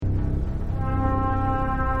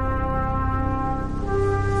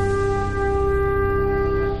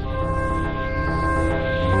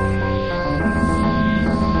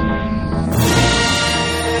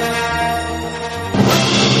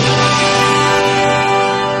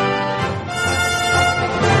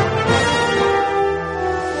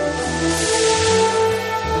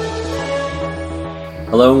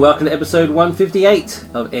Hello and welcome to episode 158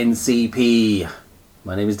 of NCP.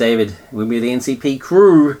 My name is David. We're with the NCP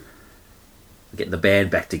crew. We're getting the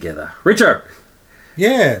band back together. Richard!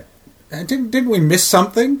 Yeah. Didn't we miss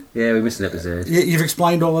something? Yeah, we missed an episode. You've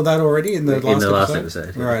explained all of that already in the last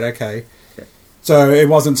episode. Yeah. Right, okay. Yeah. So it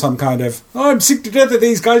wasn't some kind of, I'm sick to death of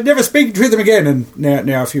these guys, never speak to them again. And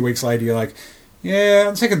now a few weeks later you're like, yeah,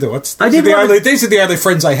 on second thoughts, these are the only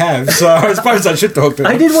friends I have, so I suppose I should talk to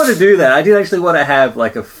them. I did want to do that. I did actually want to have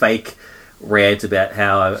like a fake rant about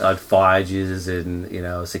how I'd fired you and, you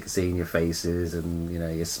know, I was sick of seeing your faces and, you know,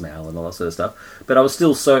 your smell and all that sort of stuff. But I was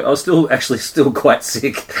still quite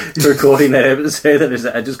sick recording that episode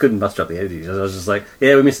that I just couldn't muster up the energy. I was just like,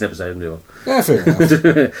 yeah, we missed an episode and do one. Yeah, fair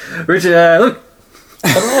enough. Richard, look.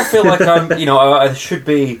 I feel like I should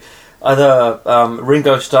be either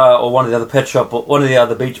Ringo Starr or one of the other Pet Shop or one of the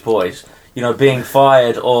other Beach Boys, you know, being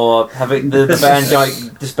fired or having the band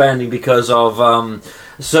disbanding because of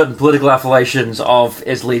certain political affiliations of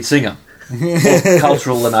as lead singer, or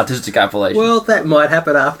cultural and artistic affiliations. Well, that might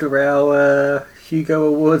happen after our Hugo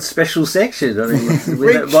Awards special section. I mean,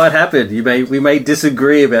 that might happen. We may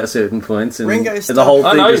disagree about certain points, and the whole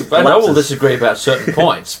thing. I know we'll disagree about certain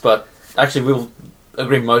points, but actually we'll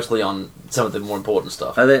agree mostly on some of the more important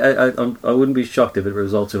stuff. I wouldn't be shocked if it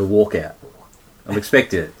results in a walkout. I'm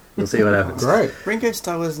expecting it. We'll see what happens. Great. Ringo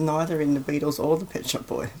Starr was neither in the Beatles or the Pet Shop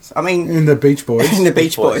Boys. I mean, in the Beach Boys. In the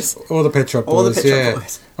Beach Boys. Or the Pet Shop Boys. Or the Pet Shop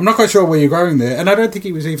Boys. I'm not quite sure where you're going there, and I don't think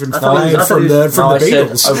he was even fired from the Beatles.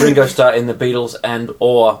 I said Ringo Starr in the Beatles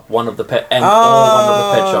or one of the Pet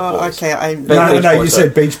Shop Boys. Okay, you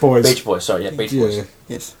said Beach Boys. Beach Boys, sorry, Beach Boys.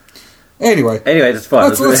 Yes. Anyway, that's fine.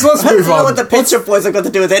 Let's move I don't know on. what the Pet Shop Boys have got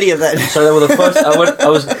to do with any of that. So they were the first.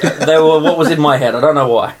 They were what was in my head. I don't know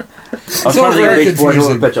why. I was trying to think of Beach Boys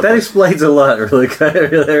or Pet Shop That Boys. explains a lot, really.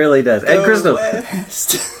 It really does. And Crystal.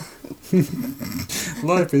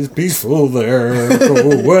 Life is peaceful there.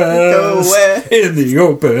 Go west. In the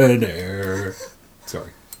open air.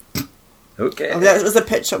 Sorry. Okay. I mean, that was the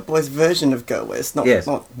Pet Shop Boys version of Go West, not. Yes.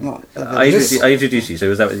 Not I introduced you, so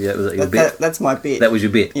was that your bit? That's my bit. That was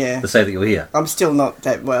your bit? Yeah. To say that you're here? I'm still not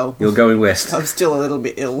that well. You're going west? I'm still a little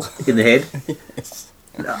bit ill. In the head? Yes.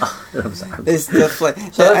 No, I'm sorry. There's the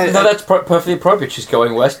that's perfectly appropriate. She's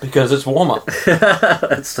going west because it's warmer.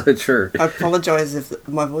 That's so true. I apologise if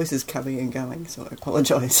my voice is coming and going, so I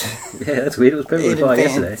apologise. Yeah, that's weird. It was perfectly fine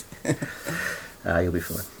yesterday. You'll be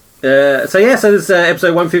fine. So this is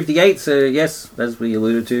episode 158. So yes, as we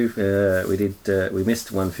alluded to, we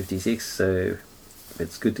missed 156. So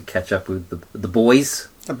it's good to catch up with the boys.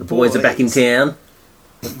 The boys are back in town.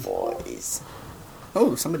 The boys.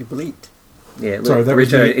 Oh, somebody bleeped. Yeah, look,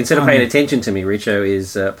 Richo, instead of paying attention to me, Richo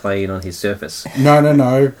is playing on his Surface. No.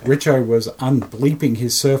 Richo was unbleeping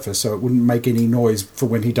his Surface so it wouldn't make any noise for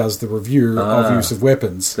when he does the review of use of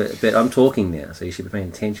weapons. But I'm talking now, so you should be paying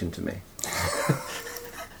attention to me.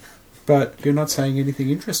 But you're not saying anything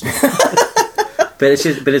interesting. But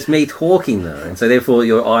it's me talking though, and so therefore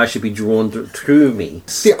your eye should be drawn to me.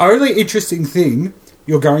 The only interesting thing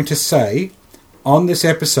you're going to say on this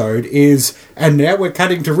episode is, and now we're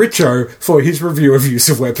cutting to Richo for his review of use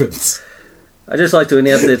of weapons. I'd just like to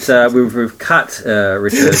announce that we've cut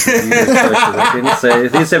Richo's review of use of weapons. So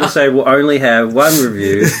this episode will only have one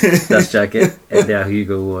review, Dust Jacket, and our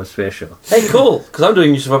Hugo Award special. Hey, cool, because I'm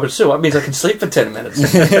doing use of weapons too. That means I can sleep for 10 minutes.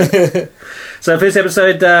 So for this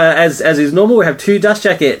episode, as is normal, we have two Dust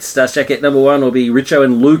Jackets. Dust Jacket number 1 will be Richo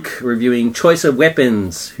and Luke reviewing Choice of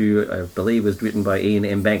Weapons, who I believe was written by Ian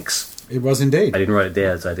M. Banks. It was indeed. I didn't write it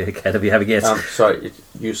down, so have you have a guess? Sorry,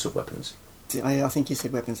 use of weapons. I think you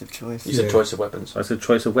said weapons of choice. You said choice of weapons. I said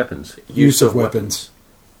choice of weapons. Use of weapons.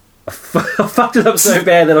 I fucked it up so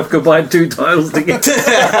bad that I've combined two titles together.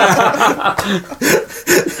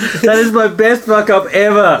 That is my best fuck up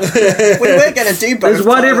ever. We weren't going to do both. There's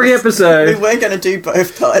one every episode. We weren't going to do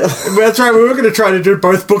both titles. That's right, we were going to try to do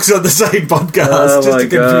both books on the same podcast just to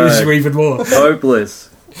confuse you even more. Hopeless.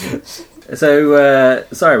 So,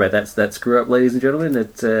 sorry about that. That screw up, ladies and gentlemen.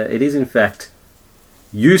 It is, in fact,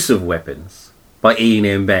 Use of Weapons by Ian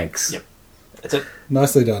M. Banks. Yep. That's it.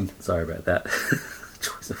 Nicely done. Sorry about that.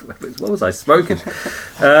 Choice of Weapons. What was I smoking?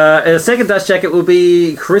 The second Dust Jacket will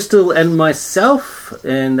be Crystal and myself,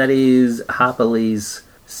 and that is Harper Lee's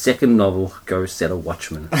second novel, Go Set a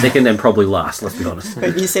Watchman. Second and probably last, let's be honest.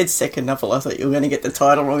 When you said second novel, I thought you were going to get the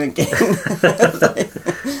title wrong again.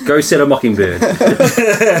 Go Set a Mockingbird.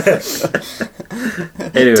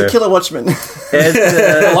 Anyway. To Kill a Watchman. And,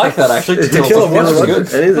 I like that, actually. To Kill a Watchman. Good.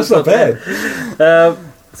 It is. That's not bad.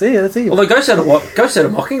 See. Although Go Set a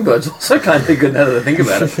Mockingbird's also kind of good now that I think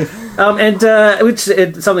about it. Which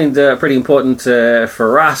something pretty important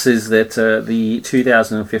for us is that the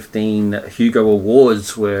 2015 Hugo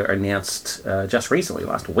Awards were announced just recently,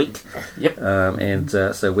 last week. Yep.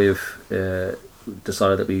 So we've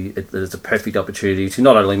decided that it's a perfect opportunity to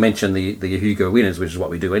not only mention the Hugo winners, which is what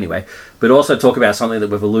we do anyway, but also talk about something that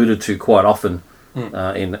we've alluded to quite often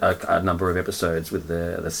in a number of episodes with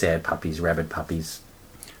the sad puppies, rabid puppies.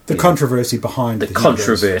 The controversy behind the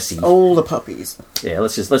controversy. All the puppies. Yeah,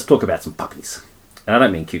 let's talk about some puppies. And I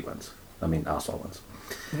don't mean cute ones. I mean arsehole ones.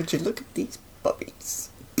 Would you look at these puppies?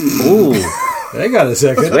 Ooh. Hang on a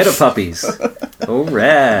second. Sweater puppies. All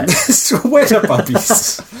right. Sweater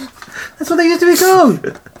puppies. That's what they used to be called.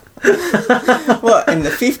 What, in the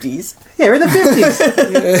 50s? Yeah, in the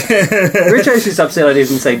 50s. Richo's just upset I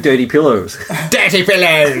didn't say dirty pillows. Dirty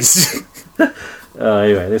pillows!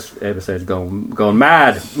 Anyway, this episode's gone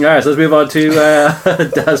mad. Alright, so let's move on to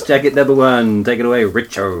Dust Jacket number 1. Take it away,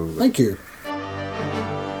 Richo. Thank you.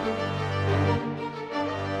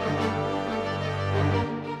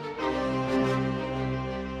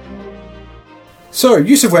 So,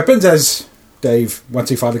 use of weapons, as Dave, once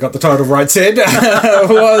he finally got the title right, said,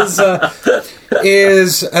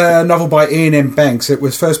 is a novel by Ian M. Banks. It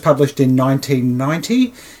was first published in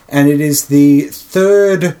 1990, and it is the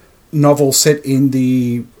third novel set in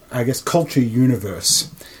the, I guess, culture universe.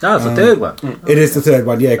 Oh, it's the third one. It is the third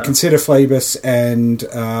one, yeah. Consider Phlebas and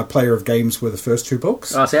Player of Games were the first two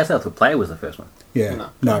books. Oh, see, I thought Player was the first one. Yeah,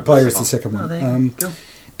 no Player is the second one. There you go.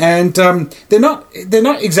 And they're not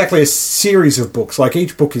exactly a series of books. Like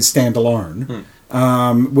each book is standalone,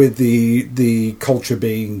 with the culture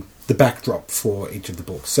being the backdrop for each of the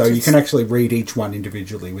books. So you can actually read each one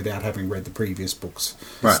individually without having read the previous books.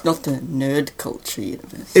 Right. It's not the nerd culture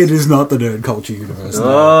universe. It is not the nerd culture universe. No.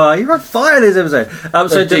 Oh, you're on fire this episode.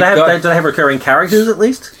 So do they have recurring characters at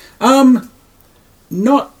least? Not in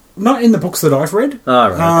the books that I've read. Oh,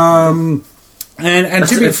 right. And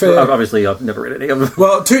to be fair, obviously I've never read any of them.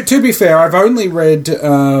 Well, to be fair, I've only read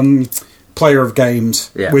Player of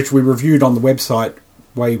Games, which we reviewed on the website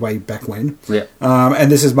way back when. Yeah.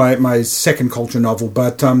 And this is my second culture novel.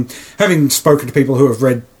 But having spoken to people who have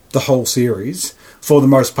read the whole series, for the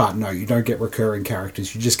most part, no, you don't get recurring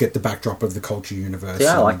characters. You just get the backdrop of the culture universe.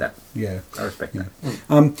 Yeah, I like that. Yeah. I respect that.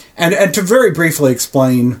 And to very briefly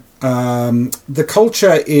explain, the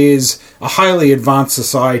culture is a highly advanced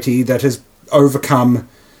society that has overcome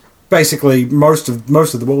basically most of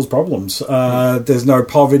the world's problems. There's no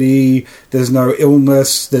poverty, there's no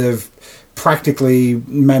illness, they've practically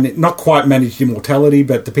not quite managed immortality,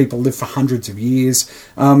 but the people live for hundreds of years.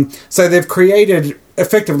 So they've created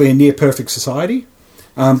effectively a near perfect society.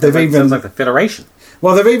 Sounds like the Federation.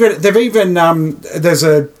 Well, they've even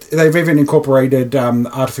incorporated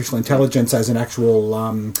artificial intelligence as an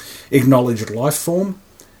actual acknowledged life form.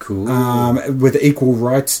 Cool. With equal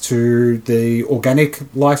rights to the organic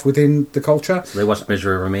life within the culture. So they watched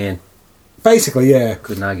Measure of a Man. Basically, yeah.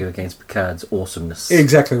 Couldn't argue against Picard's awesomeness.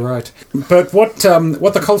 Exactly right. But what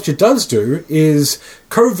the culture does do is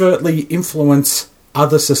covertly influence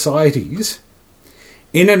other societies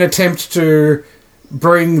in an attempt to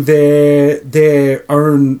bring their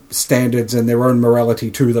own standards and their own morality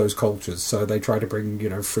to those cultures. So they try to bring,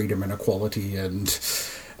 freedom and equality and...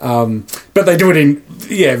 but they do it in,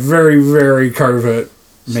 very, very covert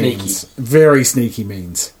means. Very sneaky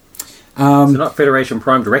means. So not Federation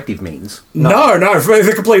Prime Directive means. No,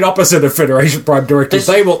 the complete opposite of Federation Prime Directive.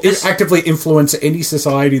 They will actively influence any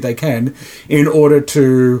society they can in order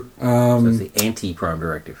to... so it's the anti-Prime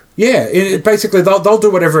Directive. Yeah, basically they'll do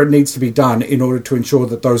whatever it needs to be done in order to ensure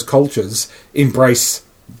that those cultures embrace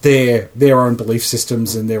their own belief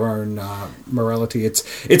systems and their own morality.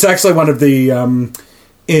 It's actually one of the...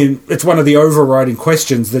 it's one of the overriding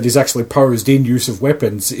questions that is actually posed in Use of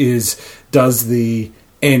Weapons is, does the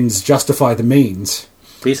ends justify the means?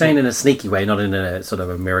 But you're saying in a sneaky way, not in a sort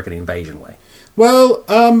of American invasion way. Well,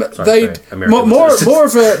 more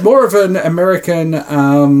of an American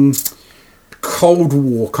Cold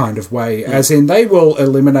War kind of way, as in they will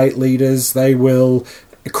eliminate leaders, they will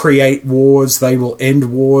create wars, they will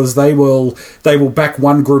end wars, they will back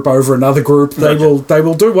one group over another group, they will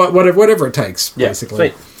do whatever it takes,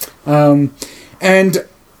 basically. And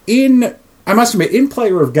I must admit, in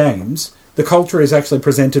Player of Games, the culture is actually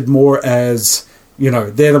presented more as,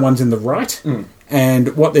 they're the ones in the right,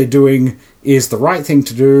 and what they're doing is the right thing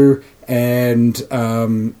to do, and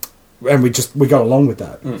we go along with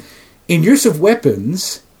that. In Use of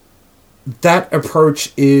Weapons, that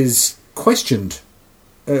approach is questioned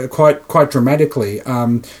quite dramatically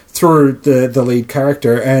through the lead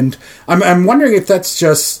character, and I'm wondering if that's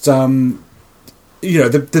just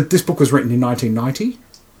this book was written in 1990.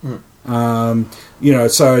 So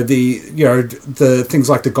the things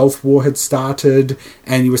like the Gulf War had started,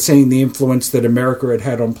 and you were seeing the influence that America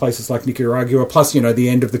had on places like Nicaragua, plus, the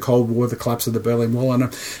end of the Cold War, the collapse of the Berlin Wall.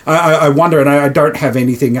 And I wonder, and I don't have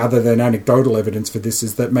anything other than anecdotal evidence for this,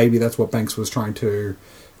 is that maybe that's what Banks was trying to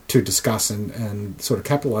discuss and sort of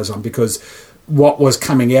capitalize on, because what was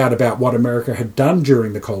coming out about what America had done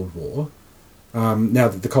during the Cold War, now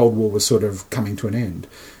that the Cold War was sort of coming to an end,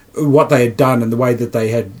 what they had done and the way that they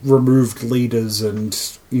had removed leaders,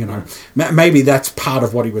 and maybe that's part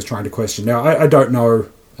of what he was trying to question. Now I don't know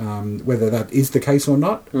whether that is the case or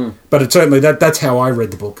not, but it's certainly that's how I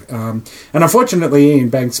read the book. And unfortunately, Ian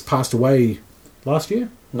Banks passed away last year.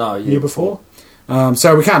 No, year before.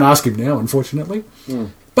 So we can't ask him now, unfortunately.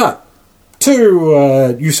 But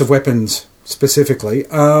to use of weapons specifically,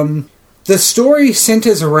 the story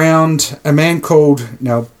centres around a man called,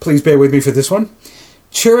 now please bear with me for this one,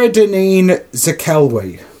 Chiradaneen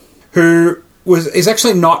Zekalwe, who is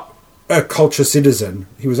actually not a culture citizen.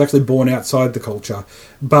 He was actually born outside the culture,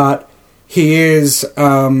 but he is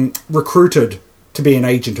recruited to be an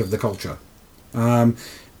agent of the culture.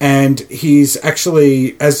 And he's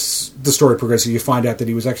actually, as the story progresses, you find out that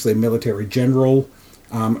he was actually a military general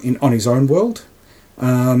on his own world.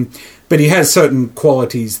 But he has certain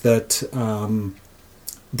qualities that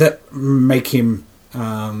make him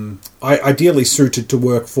ideally suited to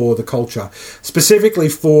work for the culture, specifically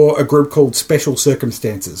for a group called Special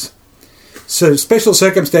Circumstances. So Special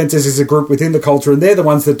Circumstances is a group within the culture, and they're the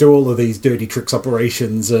ones that do all of these dirty tricks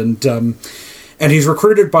operations. And he's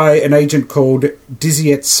recruited by an agent called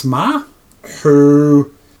Diziet Smar,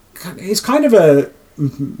 who is kind of a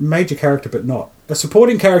major character, but not. A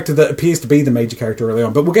supporting character that appears to be the major character early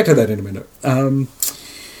on, but we'll get to that in a minute.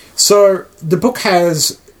 So the book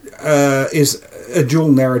is a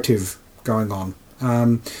dual narrative going on.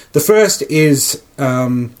 The first is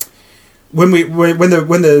when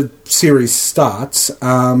the series starts,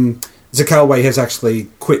 Zekalwe has actually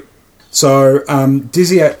quit. So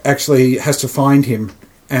Diziet actually has to find him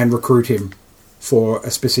and recruit him for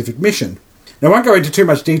a specific mission. Now, I won't go into too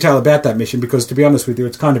much detail about that mission because, to be honest with you,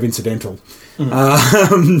 it's kind of incidental. He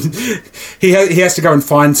has to go and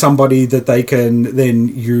find somebody that they can then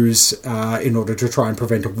use in order to try and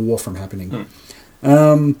prevent a war from happening.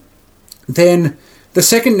 Then the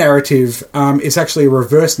second narrative is actually a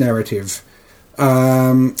reverse narrative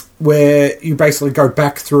where you basically go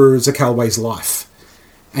back through Zekalwe's life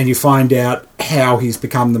and you find out how he's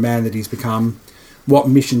become the man that he's become, what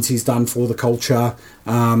missions he's done for the culture,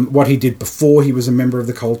 what he did before he was a member of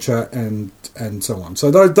the culture, and so on. So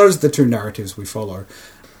those are the two narratives we follow,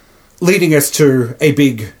 leading us to a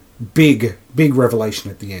big revelation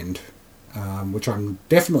at the end, which I'm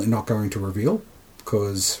definitely not going to reveal,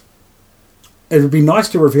 because it would be nice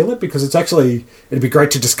to reveal it, because it'd be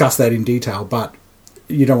great to discuss that in detail, but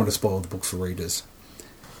you don't want to spoil the book for readers.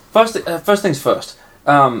 First things first.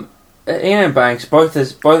 Ian M. Banks, both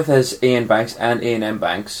as Ian Banks and Ian M.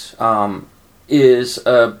 Banks, is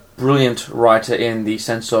a brilliant writer in the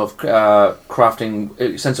sense of crafting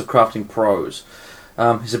prose.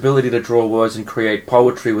 His ability to draw words and create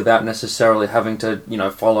poetry without necessarily having to,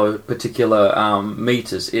 follow particular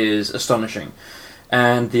meters is astonishing,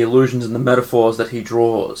 and the allusions and the metaphors that he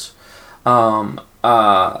draws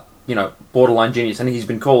are, borderline genius, and he's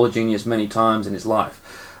been called a genius many times in his life.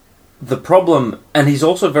 The problem, and he's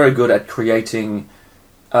also very good at creating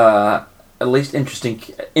at least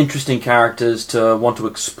interesting characters to want to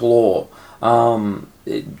explore.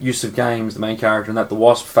 Use of Games, the main character in that, the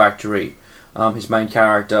Wasp Factory, his main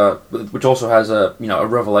character, which also has a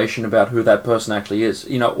revelation about who that person actually is.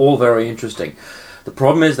 All very interesting. The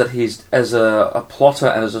problem is that he's, as a plotter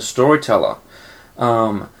and as a storyteller,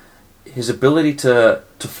 his ability to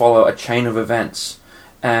follow a chain of events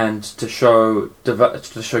and to show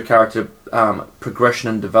character progression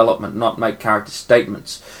and development, not make character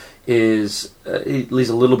statements, it leaves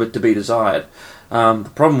a little bit to be desired.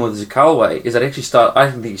 The problem with Zekalwe is that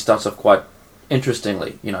I think he starts off quite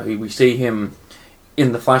interestingly. We see him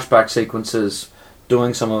in the flashback sequences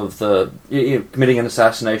doing some of the committing an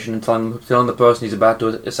assassination and telling the person he's about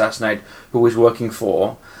to assassinate who he's working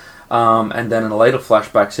for. And then in a later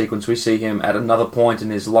flashback sequence, we see him at another point in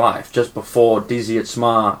his life, just before Diziet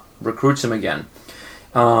Smar recruits him again,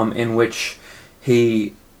 in which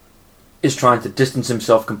he is trying to distance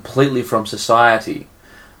himself completely from society,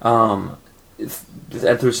 and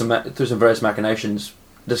through some various machinations,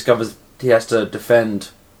 discovers he has to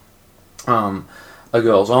defend a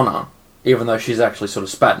girl's honor, even though she's actually sort of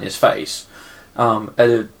spat in his face.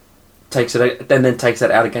 Takes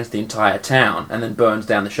that out against the entire town, and then burns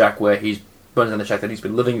down the shack where he's burns down the shack that he's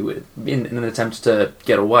been living with in an attempt to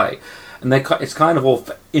get away. And it's kind of all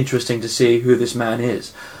interesting to see who this man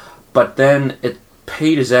is. But then it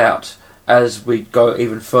peters out as we go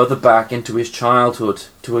even further back into his childhood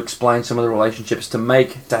to explain some of the relationships so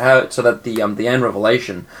that the end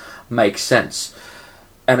revelation makes sense.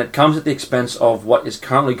 And it comes at the expense of what is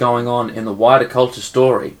currently going on in the wider culture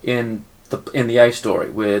story in the A story,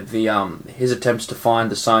 with his attempts to find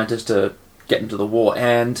the scientist to get into the war.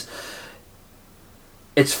 And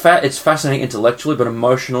it's fascinating intellectually, but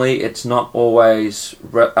emotionally it's not always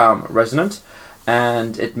resonant,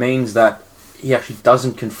 and it means that he actually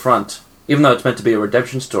doesn't confront, even though it's meant to be a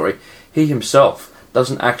redemption story, he himself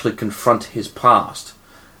doesn't actually confront his past,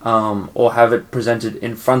 or have it presented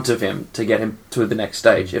in front of him to get him to the next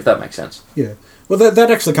stage, if that makes sense. Yeah. Well,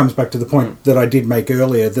 that actually comes back to the point that I did make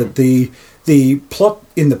earlier, that the plot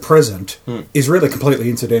in the present is really completely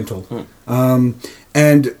incidental.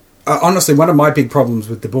 And honestly, one of my big problems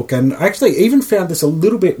with the book, and I actually even found this a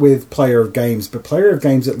little bit with Player of Games, but Player of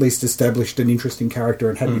Games at least established an interesting character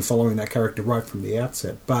and had me following that character right from the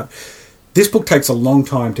outset. But this book takes a long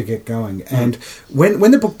time to get going, and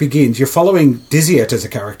when the book begins, you're following Diziet as a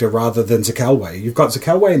character rather than Zakalwe. You've got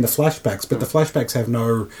Zakalwe in the flashbacks, but the flashbacks have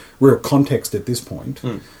no real context at this point.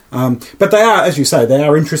 But they are, as you say, they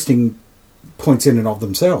are interesting points in and of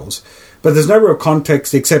themselves. But there's no real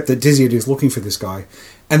context except that Diziet is looking for this guy.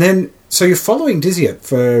 And then, so you're following Diziet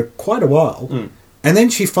for quite a while, and then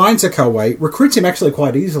she finds Zakalwe, recruits him actually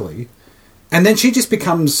quite easily, and then she just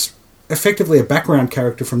becomes effectively a background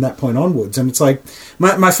character from that point onwards. And it's like,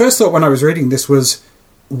 my first thought when I was reading this was,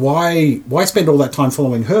 why spend all that time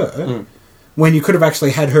following her when you could have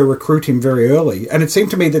actually had her recruit him very early? And it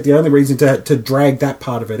seemed to me that the only reason to drag that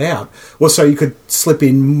part of it out was so you could slip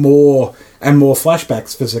in more and more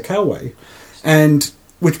flashbacks for Zakalwe. And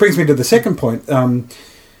which brings me to the second point. I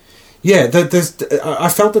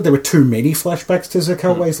felt that there were too many flashbacks to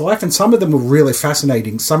Zakalwe's life, and some of them were really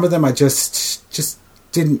fascinating. Some of them I just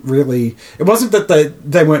didn't really... It wasn't that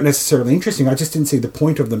they weren't necessarily interesting, I just didn't see the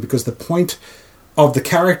point of them, because the point of the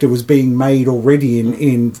character was being made already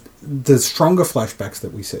in the stronger flashbacks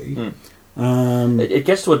that we see. It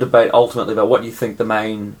gets to a debate ultimately about what you think the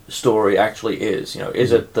main story actually is. You know,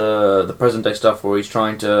 is it the present day stuff where he's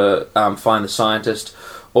trying to find the scientist,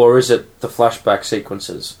 or is it the flashback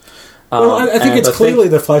sequences? Well, I think it's clearly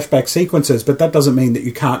the flashback sequences, but that doesn't mean that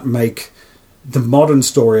you can't make the modern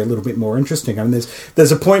story a little bit more interesting. I mean,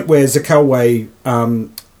 there's a point where Zakalwe,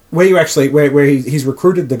 where he's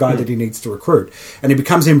recruited the guy that he needs to recruit, and he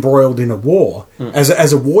becomes embroiled in a war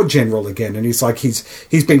as a war general again, and he's like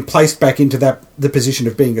he's been placed back into the position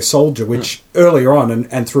of being a soldier, which earlier on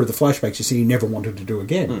and through the flashbacks you see he never wanted to do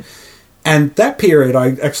again. And that period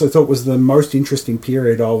I actually thought was the most interesting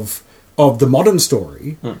period of the modern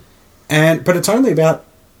story. But it's only about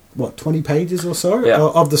 20 pages or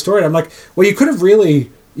so of the story. I'm like, well, you could have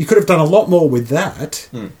done a lot more with that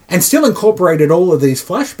and still incorporated all of these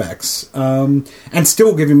flashbacks and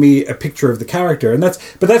still given me a picture of the character. And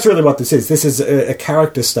that's really what this is. This is a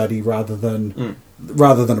character study rather than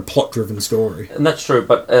a plot-driven story. And that's true,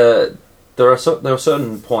 but there are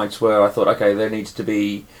certain points where I thought, okay, there needs to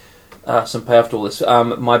be some payoff to all this.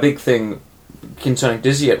 My big thing concerning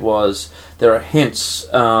Diziet was there are hints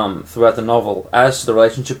throughout the novel as to the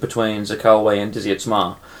relationship between Zakalwe and Diziet's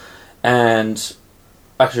ma, and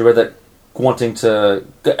actually read that thinking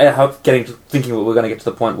we're going to get to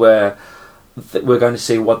the point where we're going to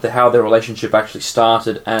see how their relationship actually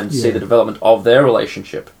started and see the development of their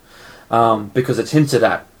relationship, because it's hinted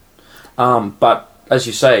at, but as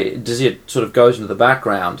you say, Diziet sort of goes into the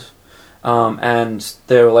background. And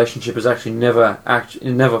their relationship is actually never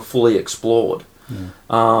fully explored.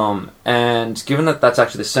 And given that that's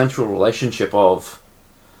actually the central relationship of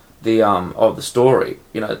the story,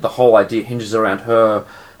 you know, the whole idea hinges around her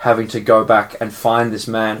having to go back and find this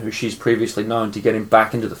man who she's previously known to get him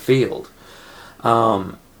back into the field.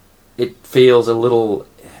 It feels a little.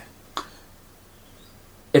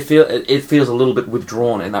 It feels a little bit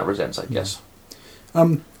withdrawn in that sense, I guess.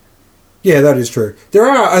 Yeah, that is true. There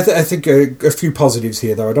are, I think, a few positives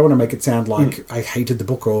here, though. I don't want to make it sound like I hated the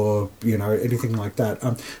book or, you know, anything like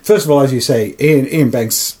that. First of all, as you say, Ian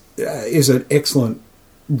Banks is an excellent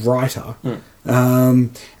writer.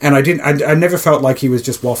 And I never felt like he was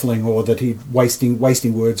just waffling or that he'd wasting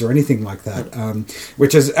words or anything like that,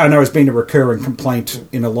 which is, I know, has been a recurring complaint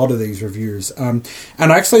in a lot of these reviews. And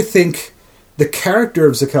I actually think the character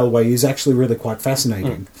of Zakalwe is actually really quite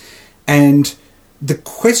fascinating. And the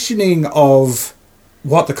questioning of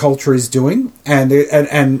what the culture is doing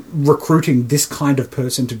and recruiting this kind of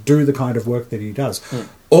person to do the kind of work that he does,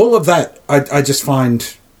 all of that I just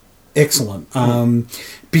find excellent.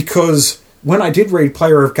 Because when I did read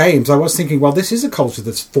Player of Games, I was thinking, well, this is a culture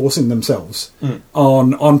that's forcing themselves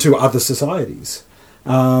onto other societies.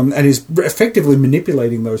 And is effectively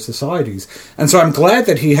manipulating those societies. And so I'm glad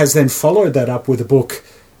that he has then followed that up with a book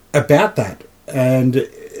about that. And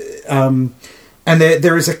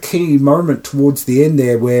there is a key moment towards the end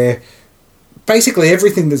there where basically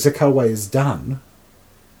everything that Zakawa has done,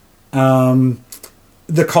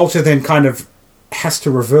 the culture then kind of has to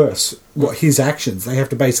reverse what his actions. They have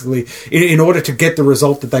to basically, in order to get the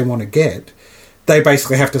result that they want to get, they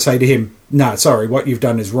basically have to say to him, no, sorry, what you've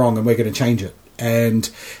done is wrong and we're going to change it. And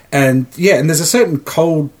there's a certain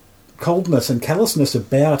coldness and callousness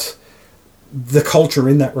about the culture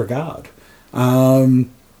in that regard. And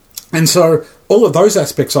so all of those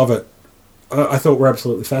aspects of it I thought were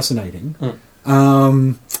absolutely fascinating.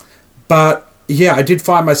 But yeah, I did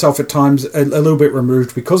find myself at times a little bit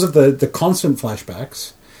removed because of the constant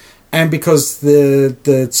flashbacks and because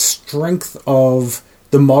the strength of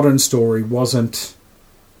the modern story wasn't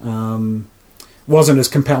as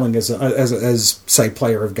compelling as say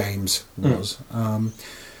Player of Games was.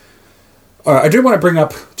 I do want to bring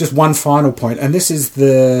up just one final point, and this is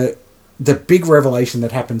the big revelation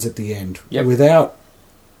that happens at the end. Yep. Without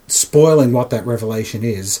spoiling what that revelation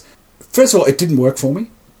is, first of all, it didn't work for me,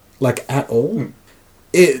 like at all.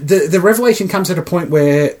 The revelation comes at a point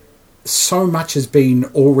where so much has been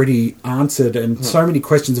already answered and so many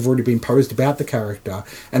questions have already been posed about the character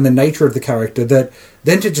and the nature of the character that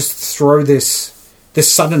then to just throw this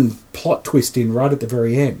sudden plot twist in right at the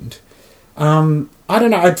very end. I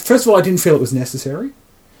don't know. First of all, I didn't feel it was necessary.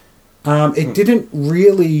 It didn't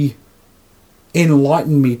really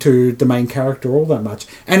enlighten me to the main character all that much.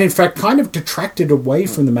 And in fact, kind of detracted away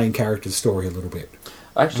from the main character's story a little bit.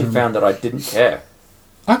 I actually found that I didn't care.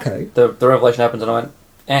 Okay. The revelation happens and I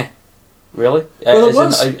went, really? Well,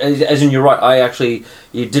 as in, you're right.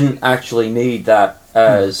 You didn't actually need that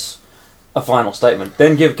as a final statement.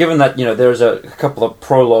 Then, given that there's a couple of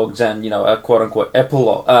prologues and a quote unquote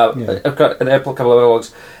epilogue, a couple of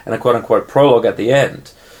epilogues and a quote unquote prologue at the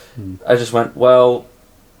end, I just went, well,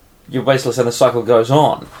 you're basically saying the cycle goes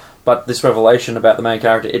on, but this revelation about the main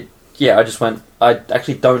character, I just went, I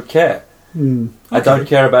actually don't care. Okay. I don't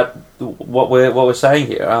care about what we're saying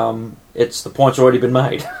here. It's the point's already been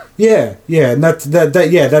made. Yeah, and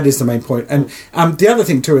that is the main point. And the other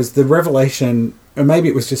thing too is the revelation. And maybe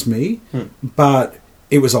it was just me, but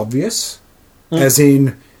it was obvious. As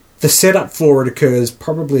in, the setup for it occurs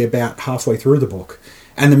probably about halfway through the book,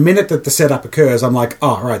 and the minute that the setup occurs, I'm like,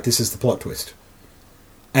 oh, right, this is the plot twist.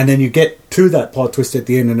 And then you get to that plot twist at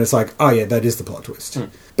the end, and it's like, oh yeah, that is the plot twist.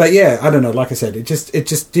 But yeah, I don't know. Like I said, it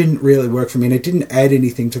just didn't really work for me, and it didn't add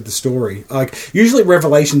anything to the story. Like usually,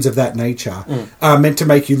 revelations of that nature are meant to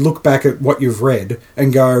make you look back at what you've read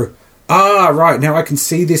and go, right, now I can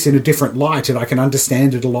see this in a different light, and I can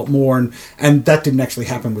understand it a lot more. And that didn't actually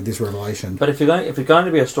happen with this revelation. But if you're going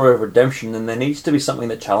to be a story of redemption, then there needs to be something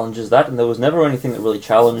that challenges that, and there was never anything that really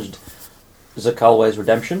challenged Zakalwe's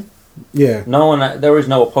redemption. Yeah. There is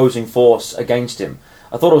no opposing force against him.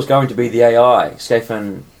 I thought it was going to be the AI,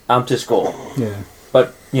 Skafen Amtiskor. Yeah.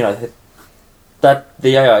 But, that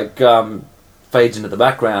the AI fades into the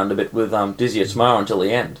background a bit with Dizzy Smar until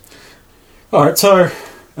the end. Alright, so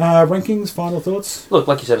rankings, final thoughts? Look,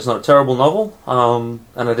 like you said, it's not a terrible novel, and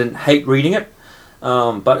I didn't hate reading it,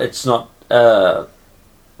 but it's not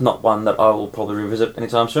one that I will probably revisit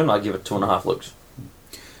anytime soon. I give it 2.5 looks.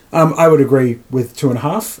 I would agree with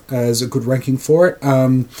 2.5 as a good ranking for it.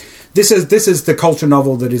 This is the culture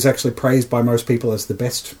novel that is actually praised by most people as the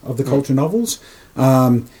best of the culture novels.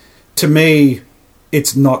 To me,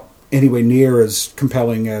 it's not anywhere near as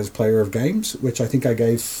compelling as Player of Games, which I think I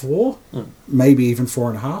gave 4, maybe even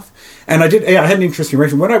 4.5. And I had an interesting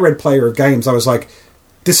reaction. When I read Player of Games, I was like,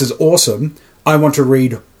 this is awesome. I want to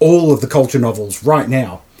read all of the culture novels right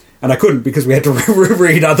now. And I couldn't because we had to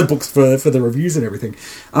read other books for the reviews and everything.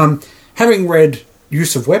 Having read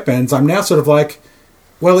Use of Weapons, I'm now sort of like,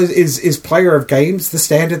 well, is Player of Games the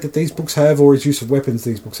standard that these books have, or is Use of Weapons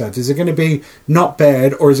these books have? Is it going to be not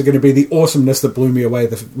bad, or is it going to be the awesomeness that blew me away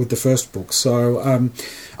with the first book? So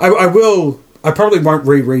I probably won't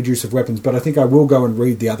reread Use of Weapons, but I think I will go and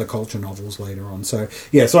read the other culture novels later on. So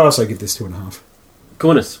I also give this 2.5.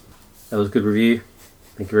 Cornus, that was a good review.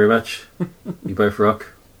 Thank you very much. You both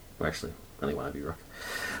rock. Well, actually, only one of you rock.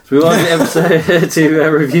 So we move on to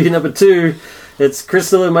review number 2. It's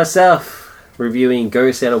Crystal and myself reviewing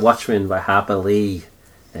Ghost Out of Watchmen by Harper Lee,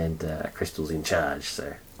 and Crystal's in charge.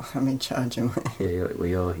 So I'm in charge, am I? Yeah,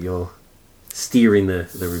 you're steering the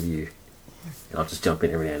review. I'll just jump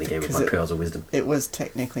in every now and again with my pearls of wisdom. It was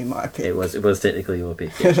technically my pick. It was technically your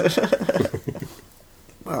pick. Yeah.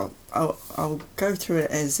 Well, I'll go through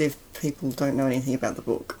it as if people don't know anything about the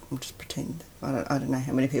book. I'll just pretend. I don't know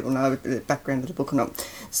how many people know the background of the book or not.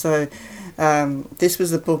 So, this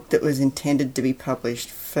was a book that was intended to be published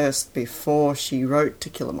first before she wrote To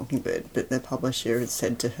Kill a Mockingbird, but the publisher had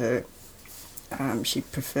said to her she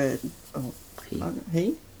preferred...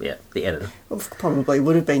 He? Yeah, the editor. Well, probably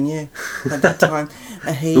would have been, yeah, at that time.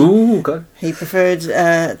 Ooh, God. He preferred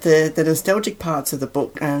the nostalgic parts of the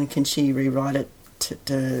book, and can she rewrite it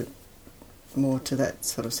to more to that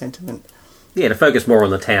sort of sentiment? Yeah, to focus more on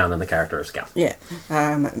the town and the character of Scout. Yeah.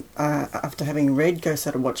 After having read Ghost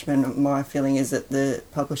Out of Watchmen, my feeling is that the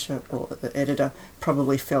publisher or the editor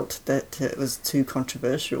probably felt that it was too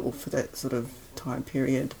controversial for that sort of time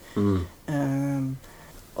period.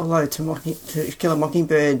 Although To Kill a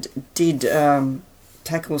Mockingbird did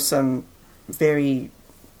tackle some very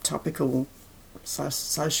topical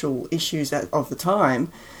social issues of the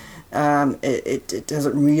time, it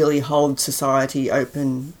doesn't really hold society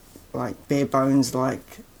open, like bare bones,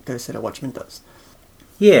 like Ghost Out of Watchmen does.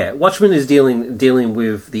 Yeah, Watchmen is dealing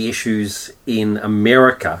with the issues in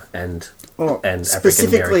America and African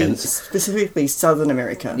Americans, specifically Southern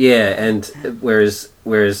America. Yeah, and whereas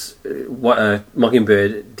what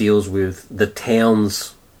Mockingbird deals with the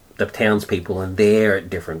townspeople and they're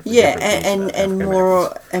different. And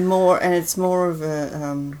more and it's more of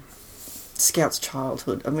a Scout's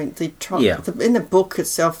childhood. I mean, in the book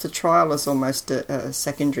itself, the trial is almost a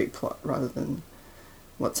secondary plot rather than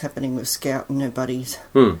what's happening with Scout and her buddies.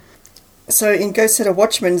 So in Ghost Out of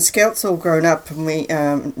Watchmen, Scout's all grown up, and we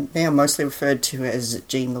now mostly referred to as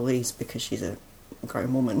Jean Louise because she's a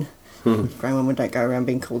grown woman. Grown women don't go around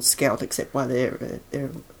being called Scout except by their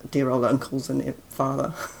dear old uncles and their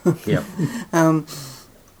father. Yep.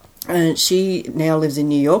 And she now lives in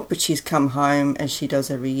New York, but she's come home as she does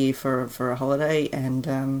every year for a holiday.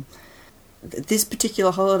 And this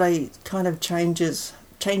particular holiday kind of changes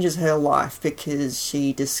her life because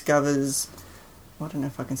she discovers... I don't know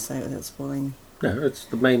if I can say it without spoiling. No, it's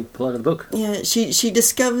the main plot of the book. Yeah, she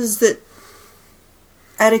discovers that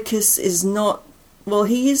Atticus is not... Well,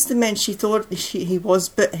 he is the man she thought he was,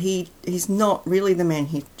 but he's not really the man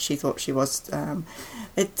she thought she was.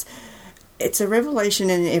 It's a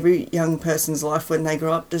revelation in every young person's life when they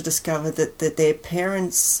grow up to discover that their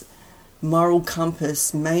parents' moral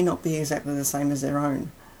compass may not be exactly the same as their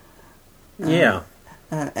own. Yeah.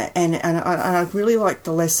 And I really like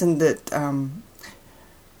the lesson that...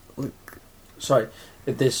 Sorry,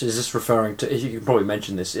 is this referring to... You can probably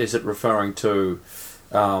mention this. Is it referring to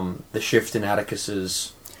the shift in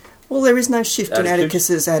Atticus's... Well, there is no shift in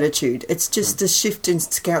Atticus's attitude. It's just a shift in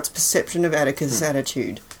Scout's perception of Atticus's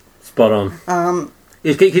attitude. Spot on. Can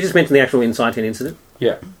you just mention the actual inciting incident?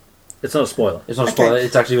 Yeah. It's not a spoiler. It's not a spoiler.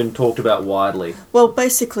 It's actually been talked about widely. Well,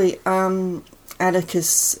 basically,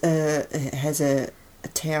 Atticus has a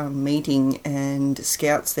town meeting and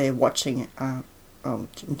Scout's there watching...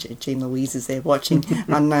 Jean Louise is there watching,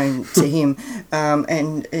 unknown to him,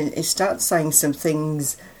 and he starts saying some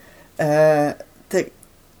things that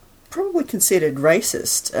probably considered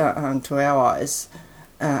racist to our eyes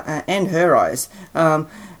and her eyes,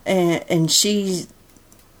 and she's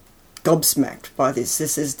gobsmacked by this.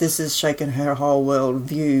 This has shaken her whole world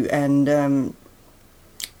view, and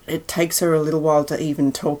it takes her a little while to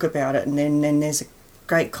even talk about it, and then there's a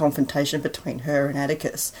great confrontation between her and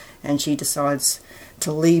Atticus, and she decides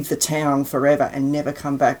to leave the town forever and never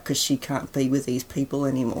come back because she can't be with these people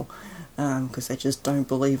anymore because they just don't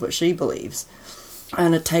believe what she believes.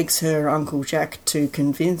 And it takes her Uncle Jack to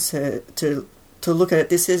convince her to look at it.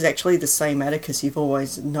 This is actually the same Atticus you've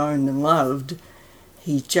always known and loved.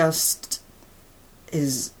 He just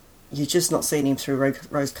is... You're just not seeing him through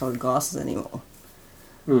rose-coloured glasses anymore.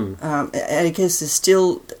 Atticus is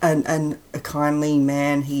still a kindly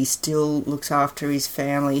man. He still looks after his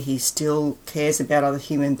family. He still cares about other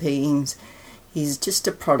human beings. He's just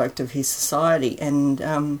a product of his society, and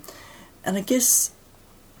I guess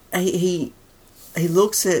he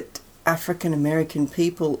looks at African American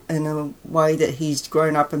people in a way that he's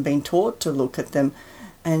grown up and been taught to look at them,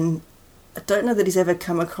 and I don't know that he's ever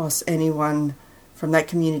come across anyone from that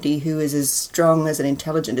community who is as strong as and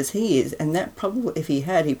intelligent as he is, and that probably, if he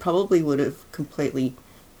had, he probably would have completely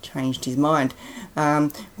changed his mind.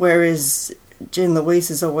 Whereas Jean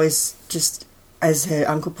Louise is always just, as her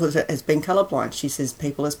uncle puts it, has been colourblind. She says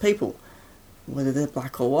people as people, whether they're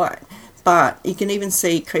black or white. But you can even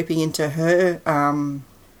see creeping into her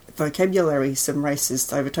vocabulary some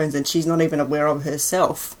racist overtones, and she's not even aware of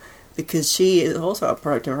herself because she is also a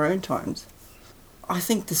product of her own times. I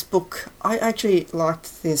think this book, I actually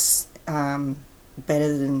liked this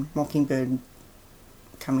better than Mockingbird,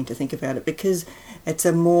 coming to think about it, because it's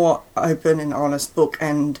a more open and honest book,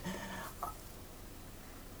 and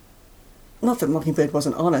not that Mockingbird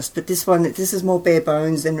wasn't honest, but this is more bare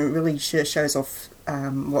bones, and it really shows off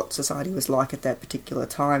what society was like at that particular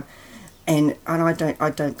time, and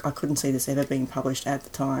I couldn't see this ever being published at the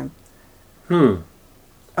time.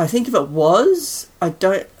 I think if it was,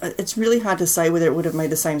 it's really hard to say whether it would have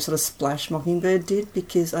made the same sort of splash Mockingbird did,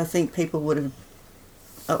 because I think people would have,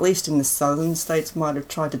 at least in the southern states, might have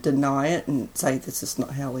tried to deny it and say this is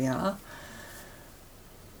not how we are.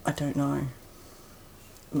 I don't know.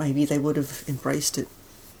 Maybe they would have embraced it.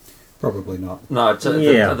 Probably not. No, at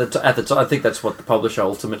the time, I think that's what the publisher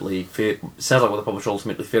ultimately feared. Sounds like what the publisher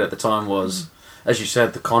ultimately feared at the time was, as you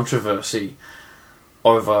said, the controversy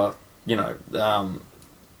over,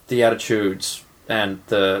 the attitudes and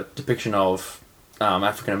the depiction of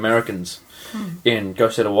African Americans in Go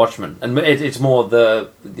Set a Watchman, and it's more that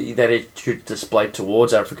attitude displayed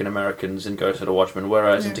towards African Americans in Go Set a Watchman,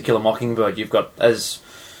 whereas in To Kill a Mockingbird, you've got, as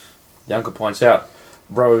the uncle points out,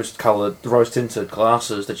 rose-tinted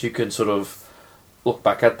glasses that you can sort of look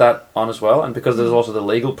back at that on as well, and because there's also the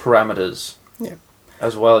legal parameters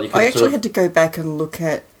as well. I actually had to go back and look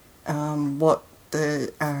at what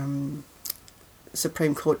the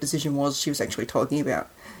Supreme Court decision was she was actually talking about.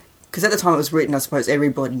 Because at the time it was written, I suppose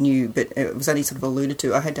everybody knew, but it was only sort of alluded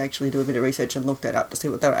to. I had to actually do a bit of research and look that up to see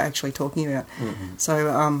what they were actually talking about. Mm-hmm.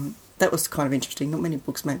 So that was kind of interesting. Not many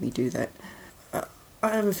books made me do that. I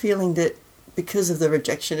have a feeling that because of the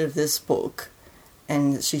rejection of this book,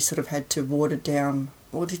 and she sort of had to water down,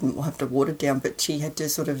 well, didn't have to water down, but she had to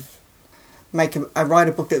sort of write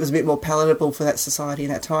a book that was a bit more palatable for that society in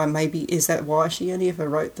that time. Maybe is that why she only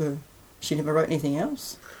ever she never wrote anything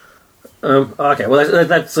else? Okay, well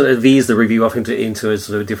that sort of veers the review off into a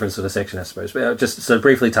sort of different sort of section, I suppose. But I'll just sort of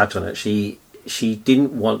briefly touch on it. She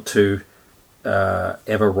didn't want to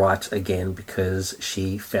ever write again because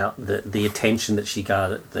she felt that the attention that she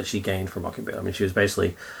gained from Mockingbird. I mean, she was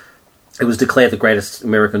basically, it was declared the greatest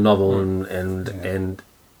American novel, and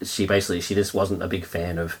she just wasn't a big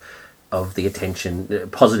fan of the attention,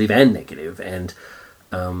 positive and negative, and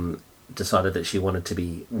decided that she wanted to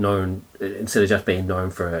be known, instead of just being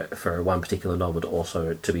known for one particular novel, to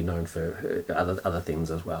also to be known for other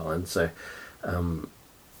things as well. And so,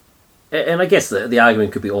 and I guess the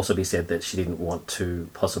argument could also be said that she didn't want to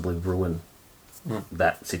possibly ruin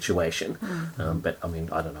that situation. But I mean,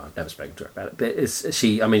 I don't know. I've never spoken to her about it. But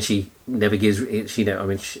she never gives. She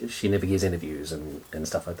never gives interviews and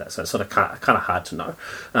stuff like that. So it's sort of kind of hard to know.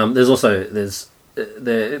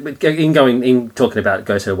 In talking about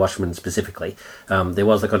Go Set a Watchman specifically, there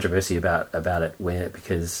was the controversy about it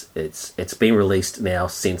because it's been released now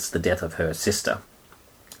since the death of her sister,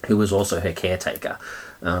 who was also her caretaker,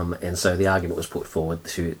 and so the argument was put forward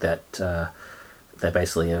to that they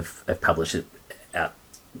basically have published it out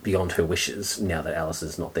beyond her wishes now that Alice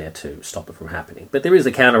is not there to stop it from happening. But there is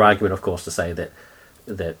a counter argument, of course, to say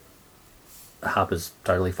that Harper's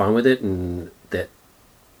totally fine with it, and that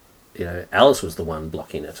Alice was the one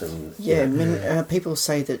blocking it. And people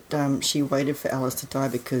say that she waited for Alice to die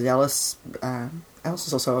because Alice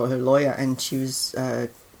was also her lawyer, and she was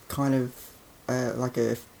kind of like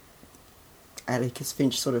a Atticus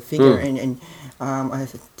Finch sort of figure, and I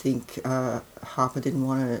think Harper didn't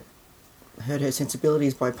want to hurt her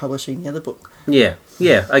sensibilities by publishing the other book. Yeah,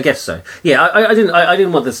 I guess so. Yeah, I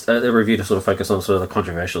didn't want this the review to sort of focus on sort of the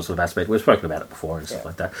controversial sort of aspect. We've spoken about it before and stuff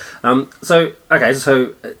like that. So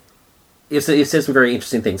you've said some very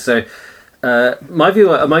interesting things. So my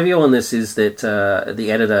view on this is that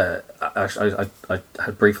the editor, I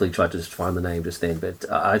had briefly tried to just find the name just then, but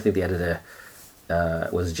I think the editor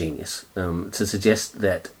was a genius to suggest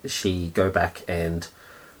that she go back and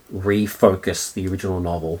refocus the original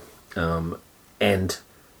novel and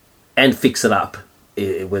fix it up.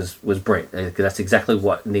 It was brilliant. That's exactly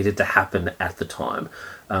what needed to happen at the time.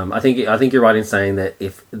 I think you're right in saying that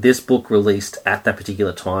if this book released at that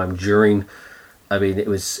particular time during, I mean, it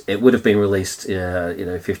would have been released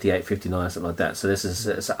 58, 59, something like that. So this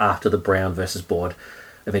is after the Brown versus Board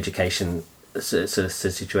of Education sort of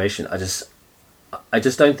situation. I just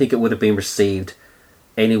don't think it would have been received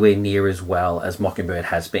anywhere near as well as Mockingbird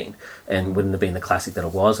has been, and wouldn't have been the classic that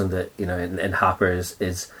it was, and that and Harper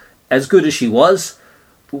is as good as she was,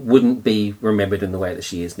 wouldn't be remembered in the way that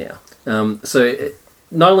she is now.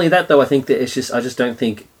 Not only that, though, I think that I just don't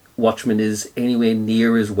think Watchmen is anywhere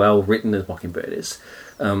near as well written as Mockingbird is.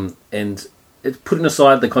 And putting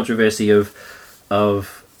aside the controversy of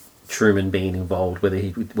Truman being involved, whether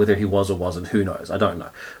he was or wasn't, who knows? I don't know.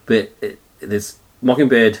 But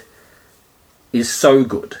Mockingbird is so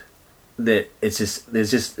good that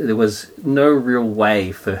there was no real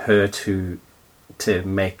way for her for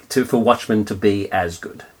Watchmen to be as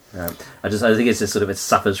good. I think it's just sort of, it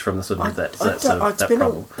suffers from the sort of that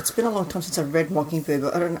problem. It's been a long time since I've read Mockingbird,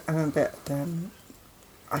 but I don't know about.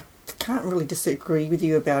 I can't really disagree with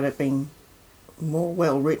you about it being more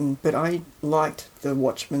well written, but I liked the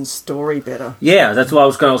Watchmen story better. Yeah, that's what I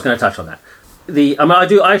was going to touch on that.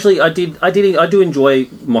 I do enjoy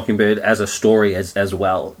Mockingbird as a story as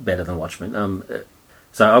well better than Watchmen.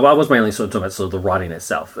 So I was mainly sort of talking about sort of the writing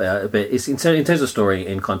itself, but it's in terms of story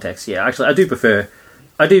and context. Yeah, actually, I do prefer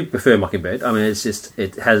Mockingbird. I mean, it's just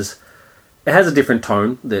it has a different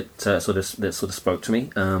tone that sort of spoke to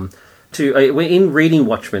me. In reading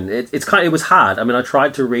Watchmen, it was hard. I mean, I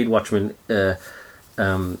tried to read Watchmen as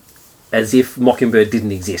if Mockingbird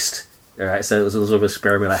didn't exist. All right, so it was a sort of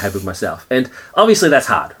experiment I had with myself, and obviously that's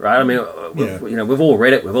hard, right? I mean, we've all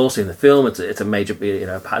read it, we've all seen the film. It's a major,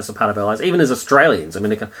 it's a part of our lives, even as Australians. I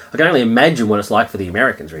mean, I can only imagine what it's like for the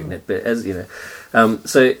Americans reading it, but as you know,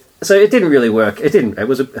 so it didn't really work. It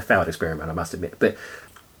was a failed experiment, I must admit. But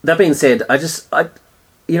that being said, I just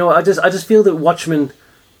feel that Watchmen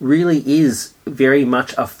really is very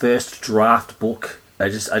much a first draft book. I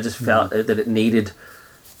just felt that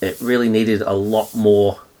it really needed a lot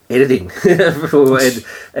more editing,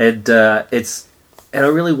 and I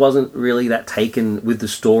really wasn't really that taken with the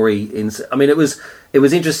story. I mean, it was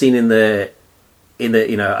interesting in the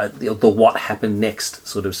the what happened next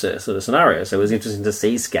sort of scenario. So it was interesting to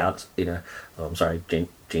see Scout, Jean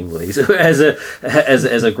Louise as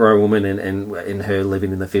a grown woman and her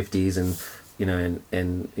living in the 50s and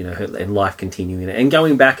life continuing and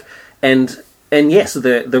going back and yes,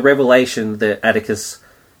 the revelation that Atticus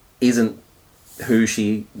isn't who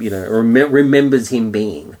she remembers him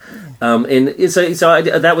being, and so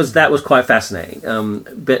that was quite fascinating.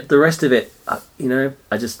 But the rest of it,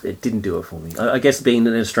 it didn't do it for me. I guess being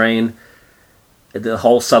an Australian, the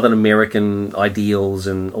whole Southern American ideals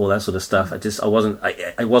and all that sort of stuff, it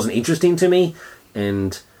wasn't interesting to me,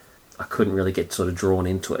 and I couldn't really get sort of drawn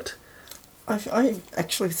into it. I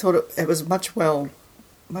actually thought it was much more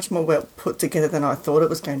well put together than I thought it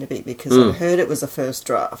was going to be, because I heard it was a first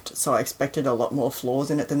draft, so I expected a lot more flaws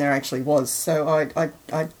in it than there actually was. So I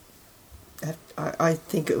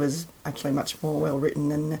think it was actually much more well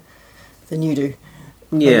written than you do.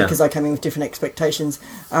 Yeah, because I came in with different expectations.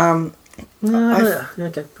 Okay, fair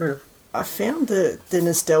enough. I found the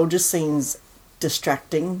nostalgia scenes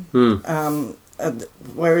distracting,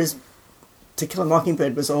 whereas To Kill a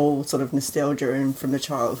Mockingbird was all sort of nostalgia and from the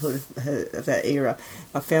childhood of that era.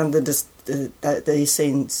 I found these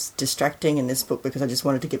scenes distracting in this book because I just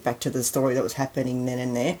wanted to get back to the story that was happening then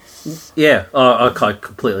and there. Yeah, I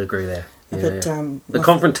completely agree there. Yeah, but the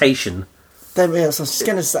confrontation. So I was just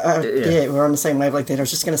going to say, we're on the same wavelength there. I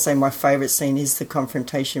was just going to say my favourite scene is the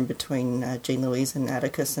confrontation between Jean Louise and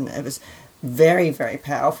Atticus, and it was very, very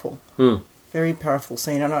powerful. Very powerful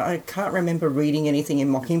scene, and I can't remember reading anything in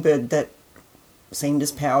Mockingbird that seemed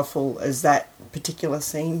as powerful as that particular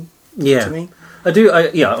scene to me. I do.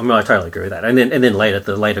 I totally agree with that. And then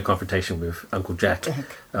the later confrontation with Uncle Jack.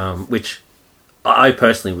 Which I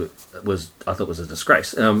personally thought was a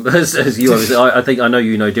disgrace. As you obviously, I think I know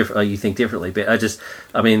you think differently, but to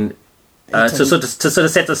sort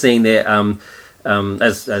of set the scene there.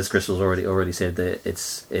 As Crystal's already said, that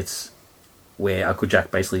it's where Uncle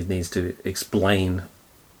Jack basically needs to explain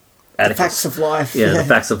Atticus. The facts of life. Yeah, the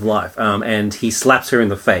facts of life. And he slaps her in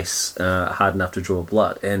the face hard enough to draw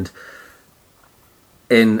blood. And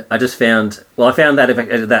I just found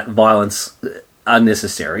that violence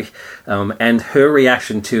unnecessary. And her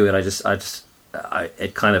reaction to it,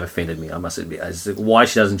 it kind of offended me, I must admit. Why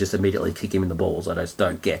she doesn't just immediately kick him in the balls, I just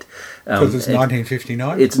don't get. Because it's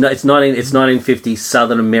 1959? It's 1950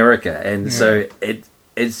 Southern America, and so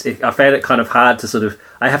I found it kind of hard to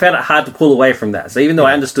I found it hard to pull away from that. So even though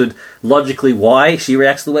I understood logically why she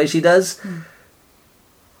reacts the way she does,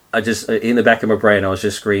 I just, in the back of my brain, I was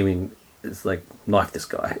just screaming, it's like, knife this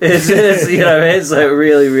guy. So it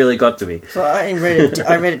really, really got to me. Well, I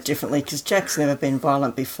read it differently, because Jack's never been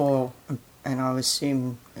violent before, and I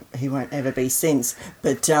assume he won't ever be since.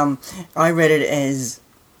 But I read it as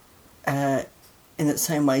in the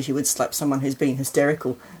same way you would slap someone who's been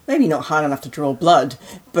hysterical. Maybe not hard enough to draw blood,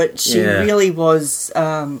 but she really was,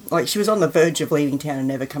 she was on the verge of leaving town and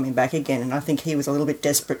never coming back again. And I think he was a little bit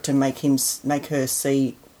desperate to make her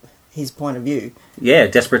see his point of view. Yeah,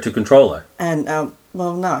 desperate to control her. And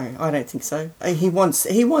well, no, I don't think so. He wants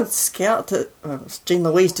Scout Jean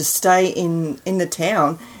Louise to stay in the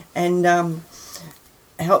town and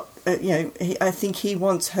help. I think he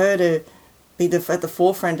wants her to be at the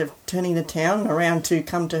forefront of turning the town around to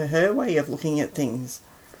come to her way of looking at things.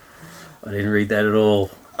 I didn't read that at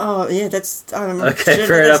all. Oh yeah, that's okay.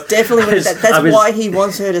 Fair that's enough. definitely that's why he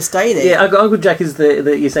wants her to stay there. Yeah, Uncle Jack is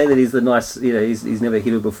the you say that he's the nice, he's never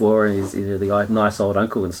hit her before, and he's the nice old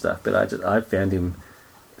uncle and stuff. But I found him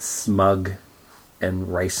smug and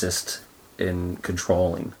racist and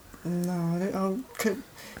controlling. No,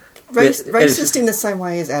 racist in the same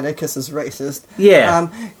way as Atticus is racist. Yeah.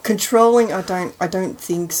 Controlling, I don't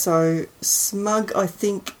think so. Smug, I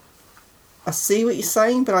think. I see what you're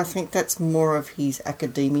saying, but I think that's more of his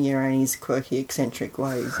academia and his quirky, eccentric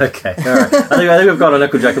ways. Okay, all right. I think we've got on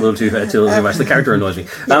Uncle Jack a little too much. The character annoys me.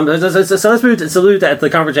 So let's move to the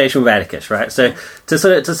conversation with Atticus, right? So to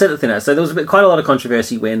set the thing out, so there was quite a lot of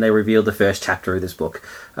controversy when they revealed the first chapter of this book,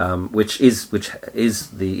 which is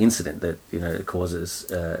the incident that causes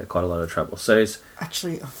quite a lot of trouble. So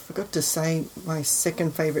actually, I forgot to say my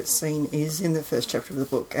second favourite scene is in the first chapter of the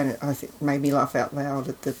book, and I think it made me laugh out loud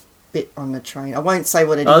at the bit on the train. I won't say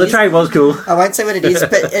what it is. Oh, the train was cool. I won't say what it is,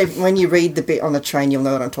 but when you read the bit on the train, you'll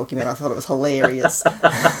know what I'm talking about. I thought it was hilarious.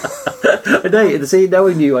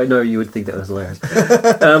 Knowing you, I know you would think that was hilarious.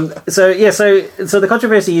 So the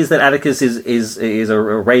controversy is that Atticus is a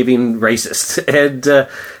raving racist,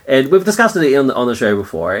 and we've discussed it on the show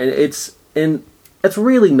before, and it's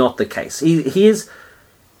really not the case. He is,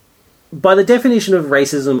 by the definition of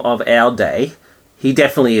racism of our day, he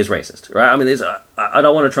definitely is racist, right? I mean, I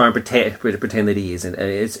don't want to try and pretend that he isn't.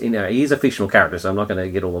 It's he is a fictional character, so I'm not going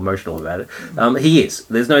to get all emotional about it. He is.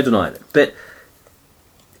 There's no denying it. But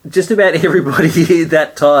just about everybody at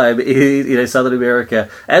that time, Southern America,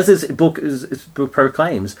 as this book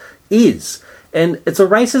proclaims, is, and it's a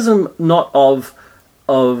racism not of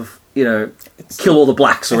kill all the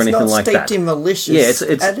blacks or anything like that. It's not steeped in malicious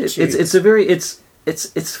attitude.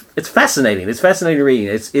 It's fascinating. It's fascinating reading.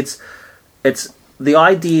 It's the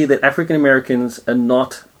idea that African Americans are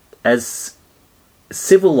not as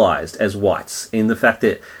civilized as whites, in the fact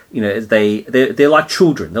that they're like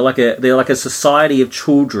children. They're like a society of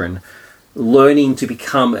children learning to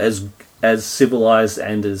become as civilized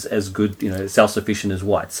and as good, self-sufficient as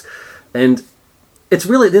whites. And this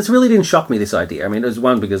really didn't shock me, this idea. I mean, it was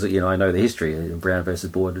one because I know the history, Brown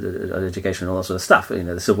versus Board education and all that sort of stuff.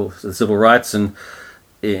 The civil rights and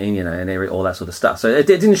all that sort of stuff. So it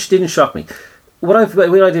didn't shock me. What I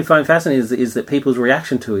did find fascinating is that people's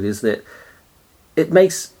reaction to it is that it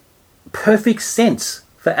makes perfect sense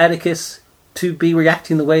for Atticus to be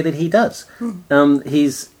reacting the way that he does.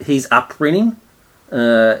 His upbringing,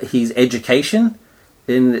 his education,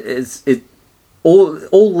 and it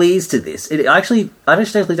all leads to this. I actually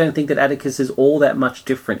don't think that Atticus is all that much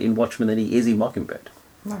different in Watchmen than he is in Mockingbird.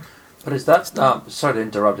 No. But is that sorry to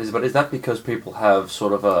interrupt? But is that because people have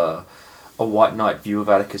sort of a white knight view of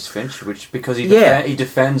Atticus Finch, which because he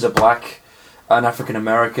defends an African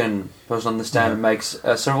American person on the stand and makes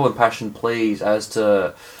several impassioned pleas as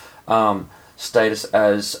to status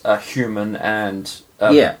as a human and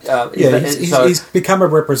he's become a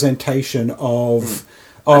representation of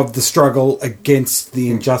the struggle against the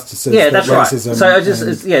injustices. Yeah, that's right. Racism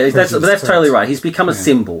that's totally right. He's become a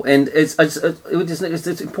symbol, and it's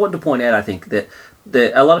important to point out, I think, that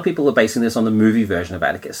a lot of people are basing this on the movie version of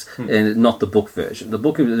Atticus and not the book version. The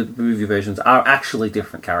book and the movie versions are actually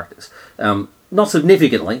different characters. Not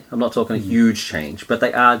significantly. I'm not talking a huge change, but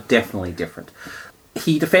they are definitely different.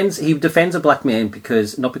 He defends a black man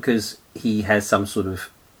not because he has some sort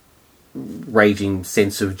of raging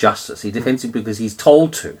sense of justice. He defends him because he's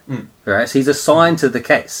told to. Right? So he's assigned to the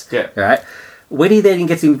case. Yeah. Right? When he then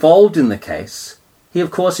gets involved in the case, he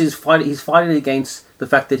of course is fighting against the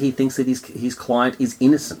fact that he thinks that his client is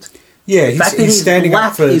innocent. Yeah, the fact that he's standing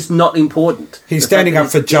up for is not important. He's standing up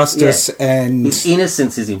for justice, and his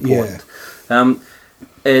innocence is important. I'm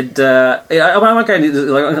not going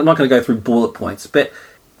to go through bullet points, but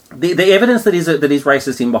the evidence that he's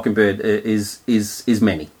racist in Mockingbird is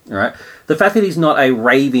many. All right, the fact that he's not a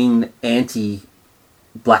raving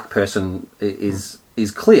anti-black person is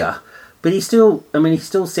clear, but he still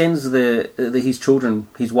sends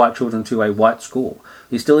his white children to a white school.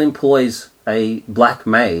 He still employs a black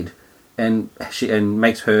maid and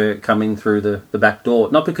makes her come in through the back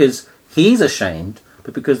door, not because he's ashamed,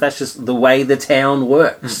 but because that's just the way the town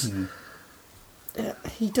works.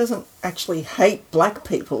 He doesn't actually hate black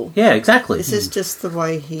people. Yeah, exactly. This is just the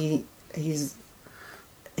way he's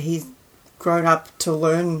grown up to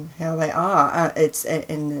learn how they are.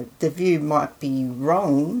 And the view might be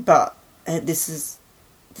wrong, but this is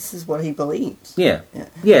what he believes. Yeah.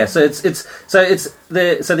 So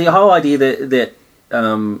the whole idea that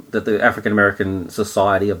the African American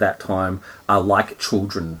society of that time are like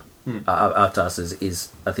children Artas is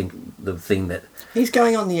I think the thing that He's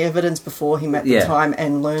going on the evidence before him at the Yeah. time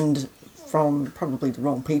and learned from probably the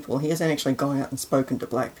wrong people. He hasn't actually gone out and spoken to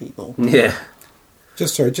black people. yeah.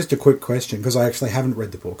 Just a quick question, because I actually haven't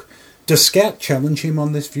read the book. Does Scout challenge him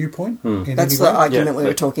on this viewpoint? In That's any the way? argument we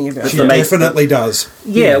were talking about. She the mate- definitely does.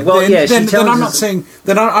 Yeah, well, then, yeah, she Then, I'm not challenges- seeing.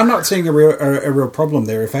 Then I'm not seeing a real problem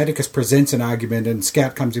there. If Atticus presents an argument and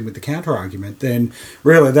Scout comes in with the counter argument, then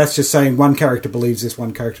really that's just saying one character believes this,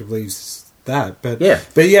 one character believes that. But Yeah.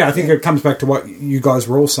 I think it comes back to what you guys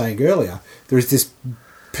were all saying earlier. There is this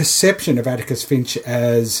perception of Atticus Finch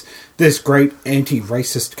as this great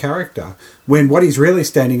anti-racist character, when what he's really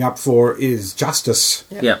standing up for is justice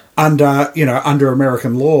Yeah. under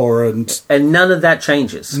American law, and And none of that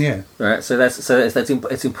changes. Yeah. Right. So that's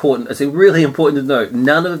it's important. It's really important to note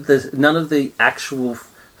none of the actual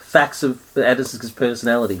facts of Atticus's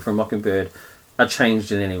personality from Mockingbird are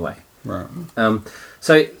changed in any way. right.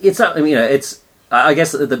 So it's not. I mean, it's. I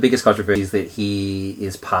guess the biggest controversy is that he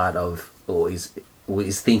is part of, or is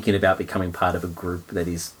thinking about becoming part of a group that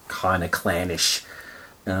is kind of clannish.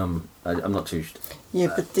 I'm not too. Yeah,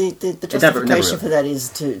 but the justification for that is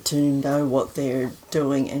to know what they're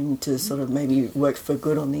doing and to sort of maybe work for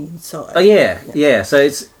good on the inside. Oh yeah. So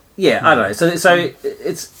it's I don't know. So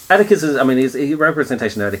it's Atticus is. I mean, his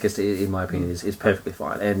representation of Atticus, in my opinion, is perfectly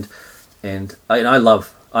fine. And I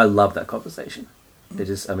love that conversation. It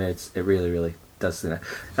just. I mean, it really does. The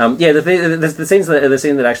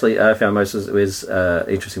scene that actually I found most was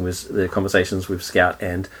interesting was the conversations with Scout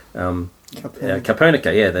and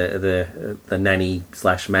Caponica. Yeah, the nanny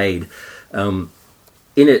 / maid. In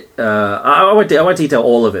it, I won't detail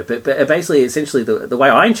all of it, but basically, essentially, the way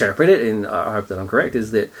I interpret it, and I hope that I'm correct,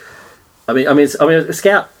 is that I mean,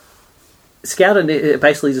 Scout and it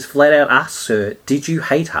basically just flat out asks her, "Did you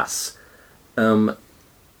hate us?" And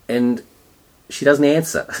she doesn't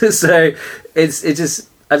answer. So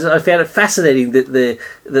I found it fascinating that the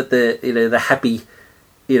happy,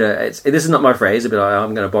 this is not my phrase, but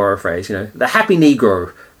I'm going to borrow a phrase. The happy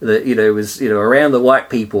Negro that was around the white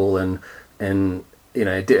people and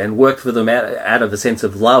worked for them out of a sense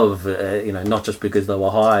of love, not just because they were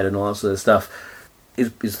hired and all that sort of stuff,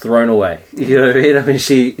 is thrown away. You know what I mean? I mean,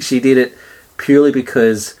 she did it purely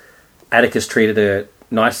because Atticus treated her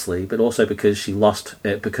nicely, but also because she lost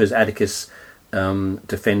because Atticus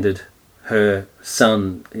defended her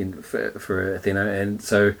son for Athena, and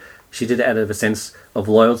so she did it out of a sense of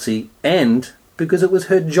loyalty and because it was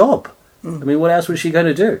her job. I mean, what else was she going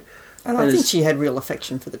to do? And I think she had real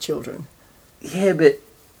affection for the children. Yeah, but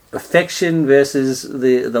affection versus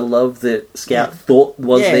the love that Scout thought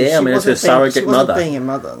was there. I mean, it's her surrogate mother. Being a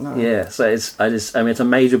mother, no. Yeah, so it's a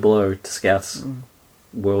major blow to Scout's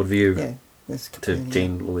worldview. Yeah. To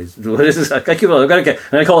Jean Louise. I'm going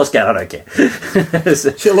to call her Scout. I don't care.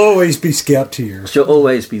 She'll always be Scout to you. She'll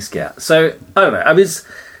always be Scout. So I don't know. I mean,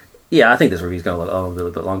 I think this review's going a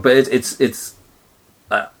little bit long, but it's.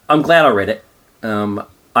 I'm glad I read it. I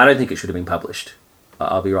don't think it should have been published.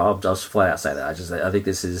 I'll just flat out say that. I think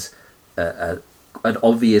this is an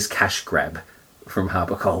obvious cash grab from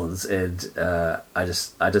HarperCollins, and I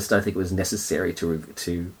just don't think it was necessary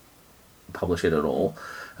to publish it at all.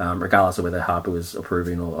 Regardless of whether Harper was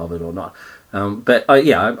approving of it or not, but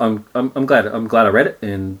I'm glad I read it,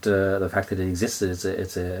 and the fact that it exists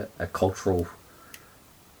it's a cultural.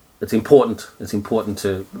 It's important. It's important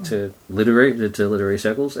to literary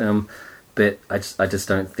circles. But I just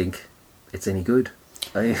don't think it's any good.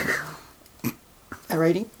 A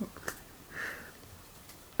rating?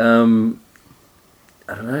 I don't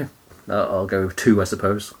know. I'll go with 2, I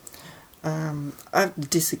suppose. I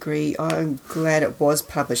disagree. I'm glad it was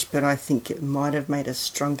published, but I think it might have made a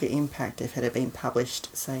stronger impact if it had been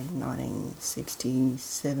published, say, in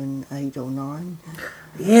 1967, 8 or 9.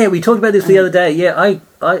 Yeah, we talked about this the other day. Yeah,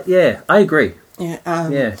 I agree.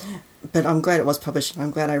 Yeah. But I'm glad it was published, and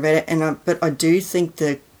I'm glad I read it. But I do think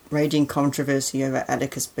the raging controversy over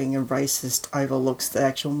Atticus being a racist overlooks the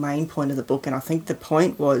actual main point of the book, and I think the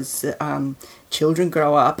point was that children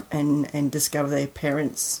grow up and discover their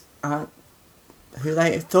parents aren't who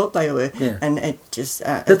they thought they were, and it just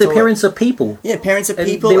that their parents are people. Yeah, parents are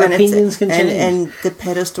people, their opinions can change, and the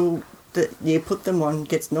pedestal that you put them on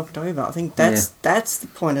gets knocked over. I think that's the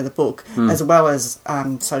point of the book, as well as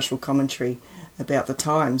social commentary about the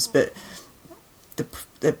times. But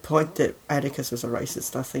the point that Atticus was a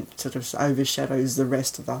racist, I think, sort of overshadows the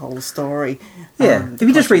rest of the whole story. Yeah, if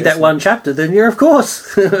you just read that one chapter, then you're of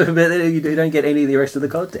course, but you don't get any of the rest of the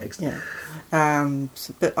context. Yeah.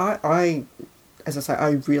 But I, as I say, I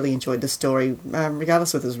really enjoyed the story,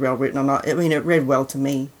 regardless of whether it was well written or not. I mean, it read well to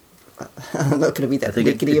me. I'm not going to be that I think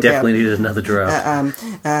pernickety it definitely needed another draft.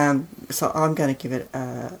 So I'm going to give it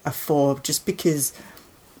a 4, just because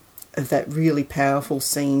of that really powerful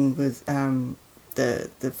scene with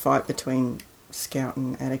the fight between Scout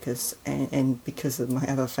and Atticus, and because of my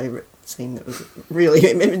other favourite scene that was really,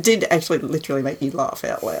 it did actually literally make me laugh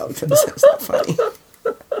out loud because it was that funny.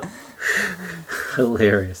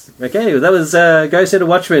 Hilarious. Okay, well, that was Ghost Head of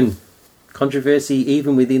Watchmen. Controversy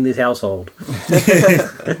even within this household.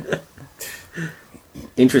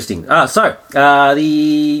 Interesting.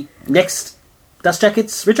 The next Dust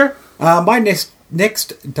Jackets, Richard? My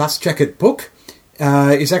next Dust Jacket book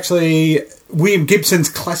is actually William Gibson's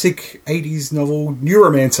classic 80s novel,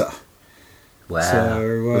 Neuromancer. Wow.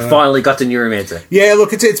 So, we finally got to Neuromancer. Yeah,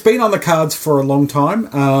 look, it's been on the cards for a long time.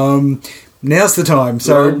 Now's the time.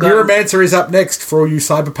 So Well, Neuromancer is up next for all you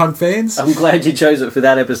cyberpunk fans. I'm glad you chose it for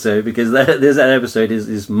that episode, because that episode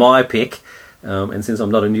is my pick. And since I'm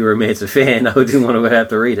not a Neuromancer fan, I didn't want to have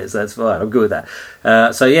to read it, so that's fine. I'm good with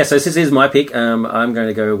that. So since this is my pick, I'm going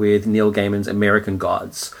to go with Neil Gaiman's American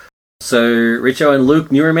Gods. So, Richo and Luke,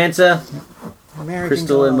 Neuromancer.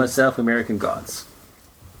 Crystal and myself, American Gods.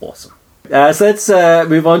 Awesome. So let's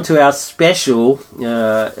move on to our special.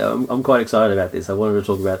 I'm quite excited about this. I wanted to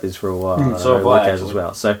talk about this for a while. So have I, as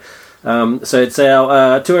well. So it's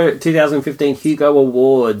our 2015 Hugo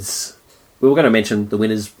Awards. We were going to mention the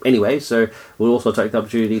winners anyway, so we'll also take the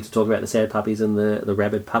opportunity to talk about the sad puppies and the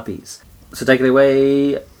rabid puppies. So take it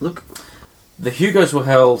away, Luke. The Hugos were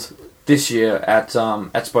held this year at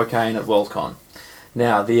Spokane at Worldcon.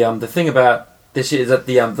 Now, the thing about this year is that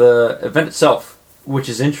the event itself, which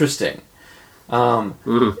is interesting,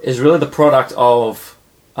 is really the product of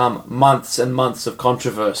months and months of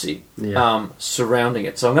controversy surrounding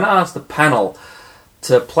it. So I'm going to ask the panel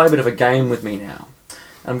to play a bit of a game with me now.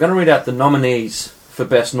 I'm going to read out the nominees for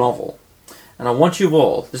Best Novel. And I want you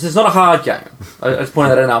all... This is not a hard game. I just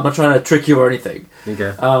pointed that out. I'm not trying to trick you or anything.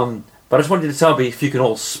 Okay. But I just want you to tell me if you can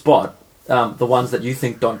all spot the ones that you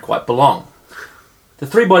think don't quite belong. The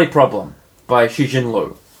Three Body Problem by Shijin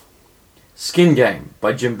Liu. Skin Game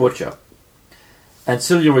by Jim Butcher.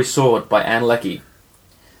 Ancillary Sword by Anne Leckie.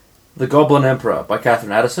 The Goblin Emperor by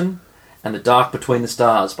Catherine Addison. And The Dark Between the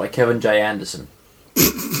Stars by Kevin J. Anderson.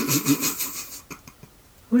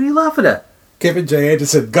 What are you laughing at? Kevin J.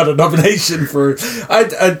 Anderson got a nomination for...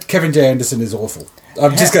 Kevin J. Anderson is awful.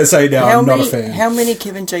 I'm just going to say now, I'm not a fan. How many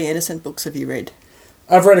Kevin J. Anderson books have you read?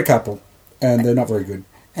 I've read a couple, and they're not very good.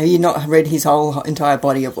 Have you not read his whole entire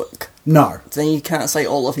body of work? No. Then you can't say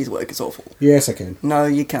all of his work is awful. Yes, I can. No,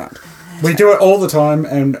 you can't. We do it all the time,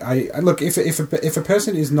 and I look, if a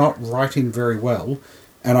person is not writing very well,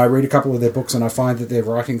 and I read a couple of their books and I find that their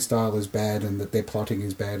writing style is bad and that their plotting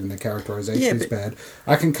is bad and their characterization is bad,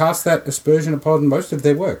 I can cast that aspersion upon most of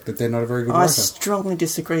their work, that they're not a very good writer. I strongly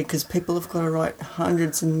disagree, because people have got to write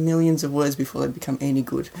hundreds and millions of words before they become any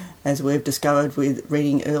good, as we've discovered with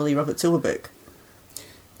reading early Robert Silverberg.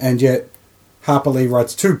 And yet, Harper Lee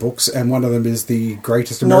writes 2 books, and one of them is the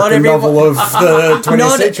greatest American novel of the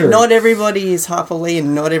 20th century. Not everybody is Harper Lee,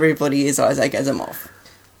 and not everybody is Isaac Asimov.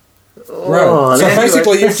 Right. So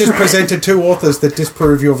basically, you've just presented 2 authors that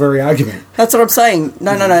disprove your very argument. That's what I'm saying.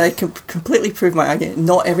 No, they can completely prove my argument.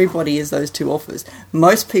 Not everybody is those 2 authors.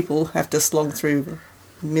 Most people have to slog through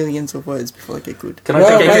millions of words before they get good.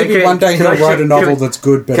 Maybe one day he'll write a novel that's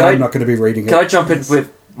good, but I'm not going to be reading it. Can I jump in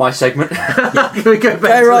with my segment? Can we go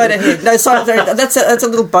back Go right ahead. No, sorry, that's a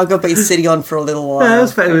little bug I've been sitting on for a little while. No,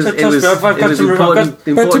 it was important.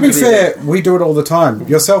 But to be fair, we do it all the time,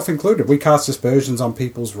 yourself included. We cast aspersions on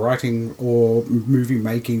people's writing or movie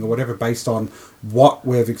making or whatever based on what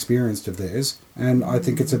we've experienced of theirs, and I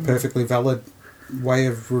think it's a perfectly valid way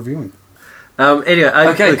of reviewing. Anyway,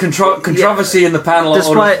 controversy in the panel.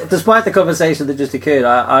 Despite the conversation that just occurred,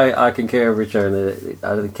 I concur with Richard.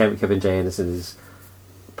 I think Kevin J. Anderson is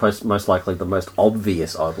most likely the most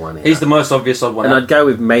obvious odd one here. He's the most obvious odd one and out. I'd go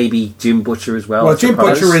with maybe Jim Butcher as well. Well, Jim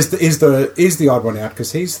Butcher is the odd one out,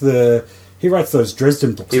 because he writes those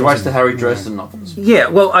Dresden books. He writes the Harry Dresden novels. Yeah,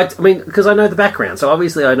 well, I mean, because I know the background, so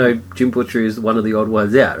obviously I know Jim Butcher is one of the odd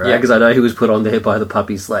ones out, right? Because I know he was put on there by the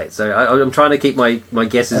puppy slate. So I'm trying to keep my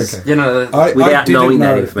guesses without knowing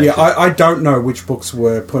that information. Yeah, I don't know which books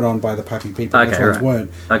were put on by the puppy people, which ones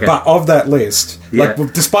weren't. Okay. But of that list,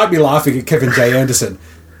 despite me laughing at Kevin J. Anderson,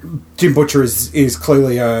 Jim Butcher is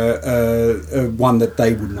clearly a one that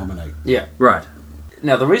they would nominate. Yeah. Right.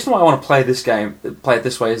 Now, the reason why I want to play it this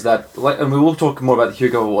way, is that, and we will talk more about the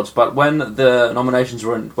Hugo Awards, but when I read the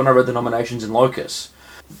nominations in Locus,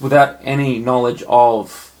 without any knowledge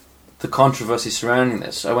of the controversy surrounding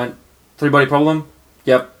this, I went, Three Body Problem?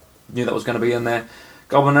 Yep, knew that was going to be in there.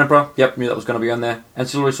 Goblin Emperor, yep, knew that was going to be on there.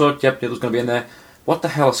 Ancillary Sword, yep, knew that was going to be in there. What the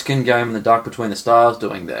hell is Skin Game and the Dark Between the Stars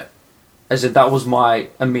doing there? As in, that was my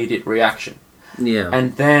immediate reaction. Yeah.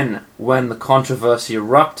 And then, when the controversy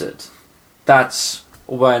erupted, that's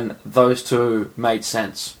when those two made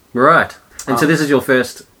sense. Right. And so this is your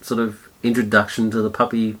first sort of introduction to the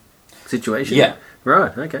puppy situation? Yeah.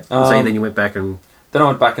 Right, okay. So then you went back and Then I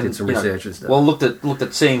went back and did some research and stuff. Well, looked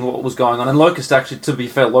at seeing what was going on. And Locust actually, to be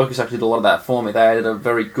fair, Locust actually did a lot of that for me. They added a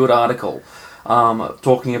very good article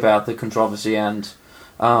talking about the controversy and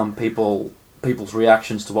people's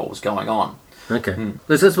reactions to what was going on. Okay.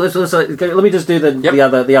 Let's let me just do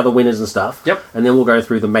the other winners and stuff. Yep. And then we'll go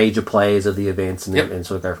through the major players of the events and, and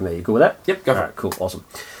sort of go from there. You cool with that? Yep, go for it. Alright, cool, awesome.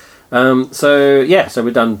 So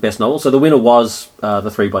we've done best novel. So the winner was The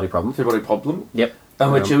Three Body Problem. Three Body Problem. Yep.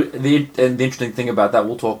 The interesting thing about that,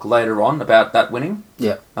 we'll talk later on about that winning.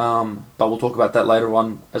 Yeah. But we'll talk about that later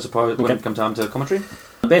on as opposed when it comes time to commentary.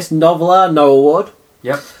 Best noveler, no award.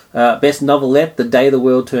 Yep. Best novelette, The Day the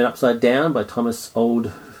World Turned Upside Down by Thomas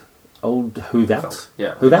Old Hoovelt.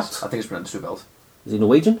 Yeah. Hoovelt? I think it's pronounced Hoovelt. Is he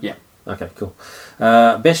Norwegian? Yeah. Okay, cool.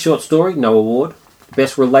 Best short story, no award.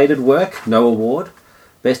 Best related work, no award.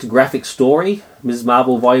 Best graphic story, Ms.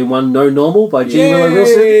 Marvel Volume 1, No Normal by G. Willow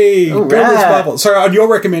Wilson. All right. Miss Marvel. So on your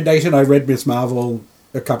recommendation, I read Miss Marvel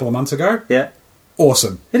a couple of months ago. Yeah.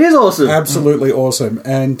 Awesome. It is awesome. Absolutely awesome.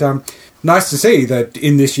 And nice to see that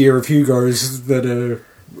in this year of Hugo's that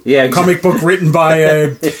a comic book written by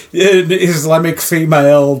an Islamic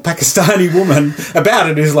female Pakistani woman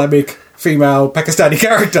about an Islamic female Pakistani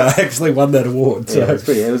character actually won that award. So yeah,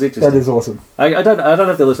 it was interesting. That is awesome. I don't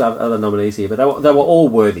have the list of other nominees here, but they were all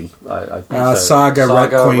worthy. I think so. Saga,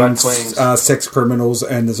 Rat Queens, Queens. Sex Criminals,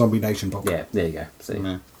 and the Zombie Nation book. Yeah, there you go. See,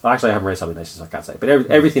 Yeah. Actually, I haven't read Zombie Nation, so I can't say. But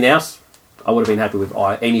everything else, I would have been happy with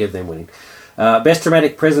any of them winning. Best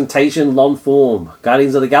dramatic presentation, long form,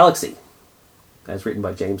 Guardians of the Galaxy, as written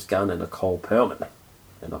by James Gunn and Nicole Perlman.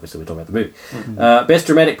 And obviously we're talking about the movie. Mm-hmm. Best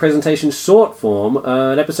dramatic presentation, short form,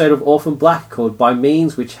 an episode of Orphan Black called By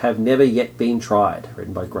Means Which Have Never Yet Been Tried,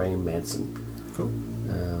 written by Graham Manson. Cool.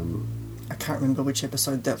 I can't remember which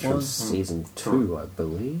episode that From was. season 2, I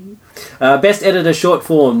believe. Best editor, short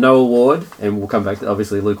form, no award. And we'll come back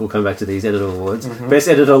obviously Luke will come back to these editor awards. Mm-hmm. Best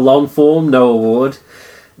editor, long form, no award.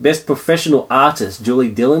 Best professional artist,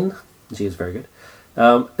 Julie Dillon. She is very good.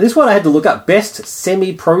 This one I had to look up. Best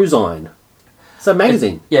semi-prozine. It's a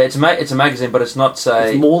magazine. It's a magazine, but it's not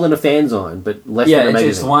It's more than a fanzine, but less than a magazine.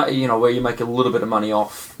 It's the one, where you make a little bit of money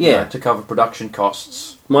off to cover production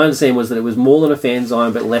costs. My understanding was that it was more than a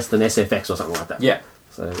fanzine, but less than SFX or something like that. Yeah.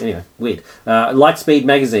 So anyway, weird. Lightspeed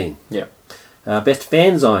magazine. Yeah. Best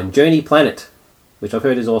fanzine, Journey Planet, which I've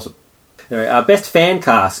heard is awesome. Anyway, best fan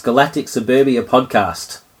cast, Galactic Suburbia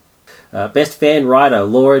podcast. Best fan writer,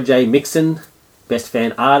 Laura J. Mixon. Best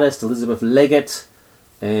fan artist, Elizabeth Leggett.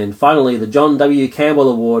 And finally, the John W. Campbell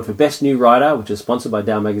Award for Best New Writer, which is sponsored by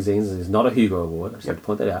Dow Magazines. It is not a Hugo Award. I just have to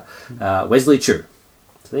point that out. Wesley Chu.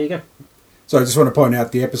 So there you go. So I just want to point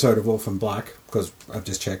out the episode of Orphan Black, because I've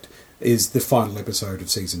just checked, is the final episode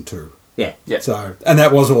of season 2. Yeah. So, and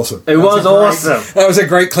that was awesome. It was awesome. That was a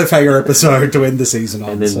great cliffhanger episode to end the season on.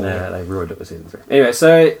 And then they ruined it with season 3. Anyway,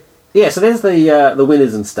 so there's the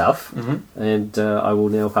winners and stuff. Mm-hmm. And I will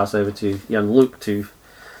now pass over to young Luke to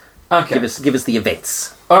give us the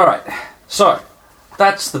events. All right. So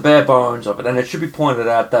that's the bare bones of it, and it should be pointed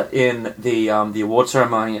out that in the award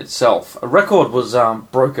ceremony itself, a record was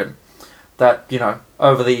broken. That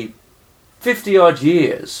over the 50-odd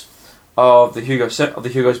years of the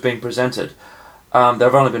Hugos being presented, there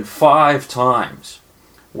have only been 5 times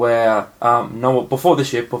where before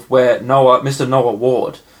this year, where Mr. Noah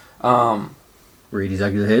Ward read his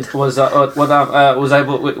ugly head was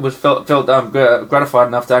felt gratified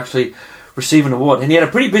enough to actually receive an award, and he had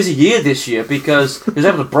a pretty busy year this year because he was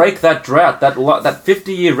able to break that drought, that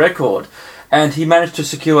 50-year record, and he managed to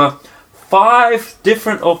secure 5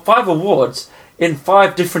 awards in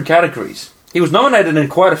 5 different categories. He was nominated in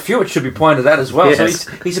quite a few, it should be pointed out as well. Yes.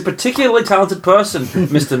 So he's a particularly talented person,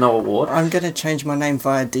 Mr. Noah Ward. I'm going to change my name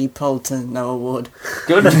via default to Noah Ward.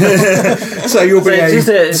 Good. So you'll be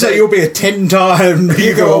a 10-time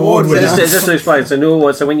Hugo Award winner. Just to explain, so Noah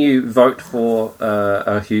Ward. So when you vote for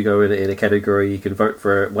a Hugo in a category, you can vote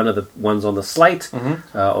for one of the ones on the slate,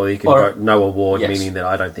 or you can vote no award, meaning that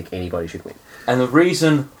I don't think anybody should win. And the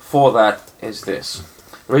reason for that is this,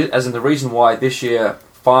 as in the reason why this year.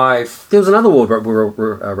 5. There was another award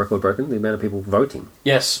record broken. The amount of people voting.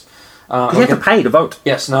 Yes, you have to pay to vote.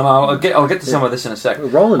 Yes, I'll get to some of this in a sec.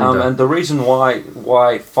 Rolling and the reason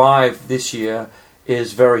why 5 this year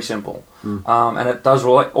is very simple. And it does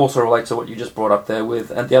also relate to what you just brought up there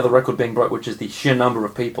with, and the other record being broke, which is the sheer number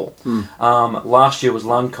of people. Last year was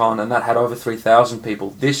LondCon, and that had over 3,000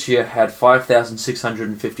 people. This year had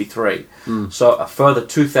 5,653. So a further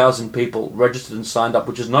 2,000 people registered and signed up,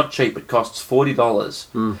 which is not cheap. It costs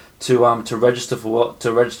 $40 to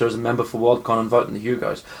register as a member for Worldcon and vote in the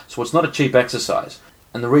Hugos. So it's not a cheap exercise.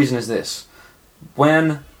 And the reason is this: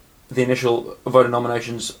 when the initial voter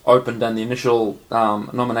nominations opened and the initial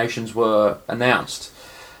nominations were announced,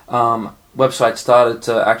 websites started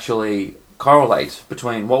to actually correlate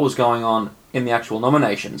between what was going on in the actual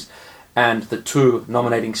nominations and the two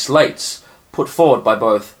nominating slates put forward by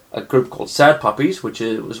both a group called Sad Puppies, which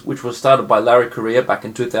was started by Larry Correia back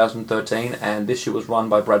in 2013, and this year was run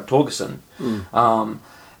by Brad Torgerson.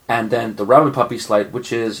 And then the Rabbit Puppy slate,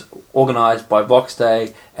 which is organised by Vox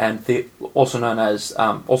Day and also known as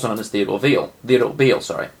Theodore Beale.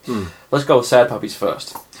 Sorry. Let's go with Sad Puppies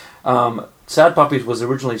first. Sad Puppies was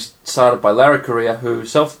originally started by Larry Correia, who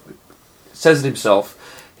says it himself.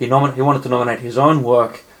 He wanted to nominate his own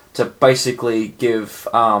work to basically give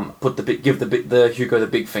the Hugo the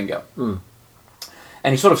big finger. And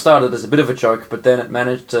he sort of started as a bit of a joke, but then it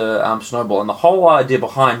managed to snowball. And the whole idea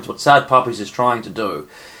behind what Sad Puppies is trying to do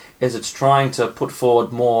is it's trying to put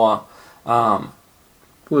forward more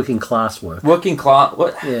working class work. Blue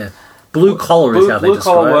collar is how they describe it. Blue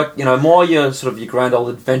collar work, more your grand old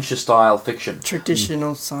adventure style fiction.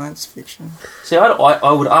 Traditional science fiction. See, I would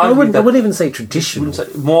argue I wouldn't even say traditional.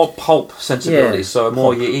 More pulp sensibilities, so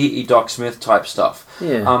more your E. Doc Smith type stuff.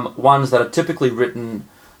 Ones that are typically written,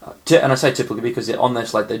 and I say typically because on their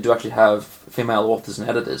slate they do actually have female authors and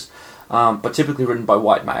editors, but typically written by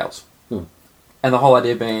white males. And the whole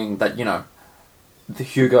idea being that, the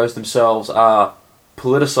Hugos themselves are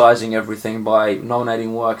politicising everything by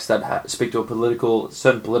nominating works that speak to a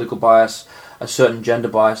certain political bias, a certain gender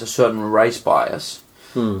bias, a certain race bias,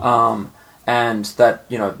 and that,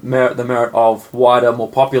 the merit of wider, more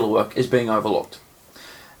popular work is being overlooked.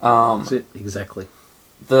 That's it, exactly.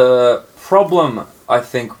 The problem, I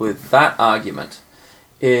think, with that argument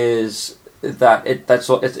is that it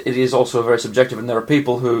is also very subjective, and there are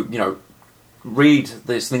people who, read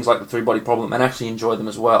these things like the Three-Body Problem and actually enjoy them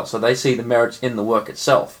as well. So they see the merits in the work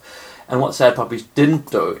itself. And what Sad Puppies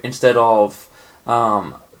didn't do, instead of actually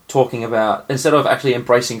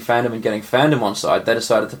embracing fandom and getting fandom on side, they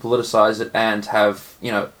decided to politicize it and have,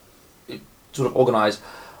 sort of organize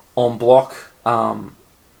en bloc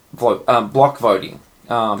block voting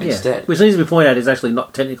instead. Which needs to be pointed out is actually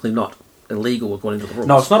technically not illegal according to the rules.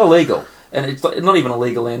 No, it's not illegal. And it's not even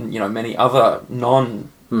illegal in, many other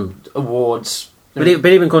awards. But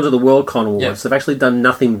even according to the Worldcon Awards, they've actually done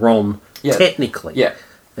nothing wrong, technically. Yeah.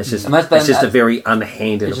 It's just a very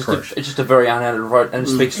unhanded approach. It's just a very unhanded approach, and it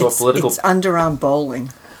speaks to a political... It's underarm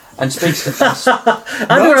bowling. And speaks to...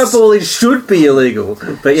 Underarm bowling should be illegal,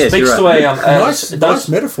 but yes, speaks you're right. to nice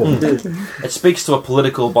metaphor. It speaks to a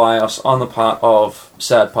political bias on the part of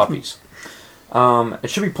Sad Puppies. It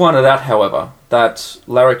should be pointed out, however, that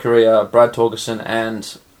Larry Correia, Brad Torgerson,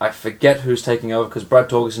 and I forget who's taking over, because Brad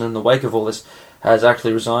Torgerson, in the wake of all this, has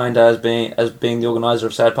actually resigned as being the organizer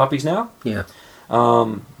of Sad Puppies now. Yeah.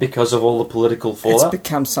 Because of all the political fallout. It's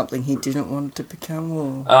become something he didn't want it to become,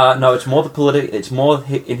 or no, it's more It's more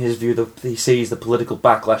in his view that he sees the political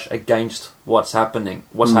backlash against what's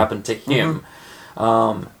happened to him,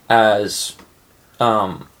 as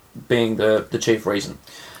being the chief reason.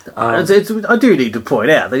 I do need to point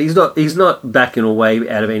out that he's not backing away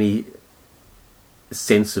out of any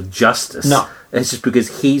sense of justice. No, it's just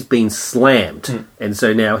because he's been slammed, and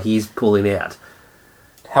so now he's pulling out.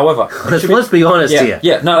 However, let's be honest here.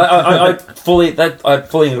 Yeah, no, I fully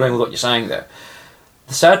agree with what you're saying there.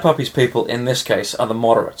 The Sad Puppies people in this case are the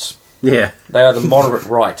moderates. Yeah, they are the moderate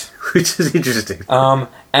right, which is interesting.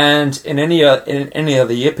 And in any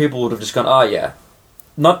other year, people would have just gone, "Oh yeah,"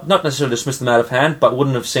 not necessarily dismissed them out of hand, but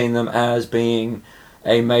wouldn't have seen them as being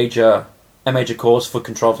a major cause for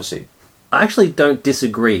controversy. I actually don't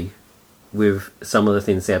disagree with some of the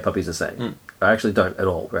things Sad Puppies are saying. I actually don't at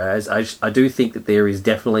all. Right? I do think that there is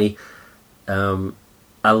definitely a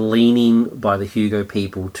leaning by the Hugo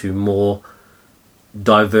people to more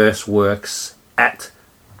diverse works at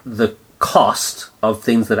the cost of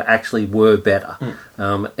things that actually were better.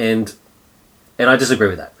 And I disagree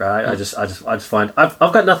with that. Right? I just find I've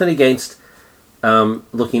got nothing against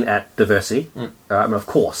looking at diversity. I mean, of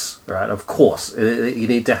course, you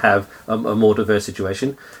need to have a more diverse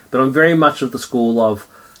situation. But I'm very much of the school of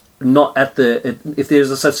not at if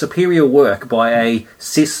there's a superior work by a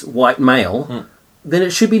cis white male, then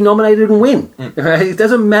it should be nominated and win. Right? It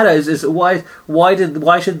doesn't matter. Why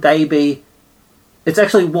should they be it's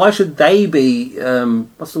actually, why should they be,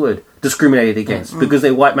 what's the word, discriminated against? Because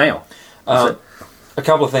they're white male. A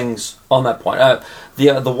couple of things on that point.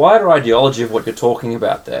 The wider ideology of what you're talking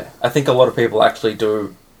about there, I think a lot of people actually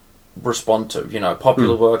do respond to.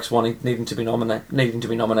 Popular works needing to be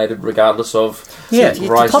nominated regardless of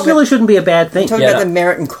race. Popular shouldn't be a bad thing. Talking about the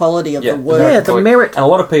merit and quality of the work. Yeah, the merit. And a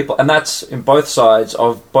lot of people, and that's in both sides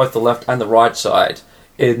of both the left and the right side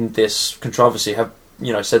in this controversy, have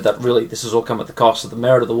said that really this has all come at the cost of the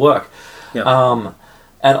merit of the work. Yeah.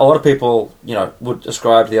 And a lot of people, would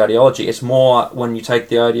ascribe to the ideology. It's more when you take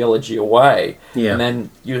the ideology away, and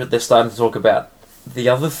then they're starting to talk about the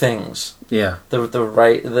other things. Yeah. The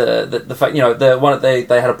fact, the one they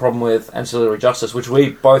had a problem with ancillary justice, which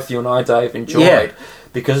you and I, Dave, enjoyed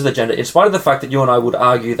because of the gender. In spite of the fact that you and I would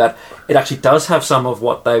argue that it actually does have some of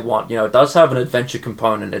what they want. It does have an adventure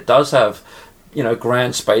component. It does have,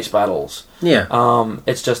 grand space battles. Yeah.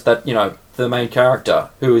 It's just that the main character,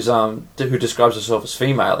 who describes herself as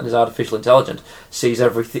female and is artificial intelligent, sees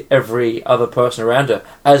every other person around her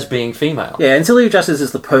as being female. Yeah, Ancillary Justice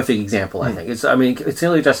is the perfect example, I think.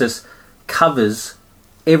 Ancillary Justice covers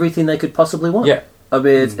everything they could possibly want. Yeah.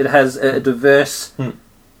 It has a diverse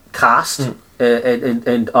cast and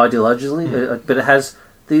ideologically, but it has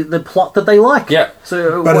the plot that they like. Yeah.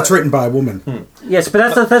 But it's written by a woman. Yes, but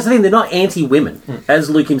that's the thing. They're not anti-women, as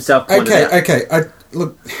Luke himself pointed out. Okay.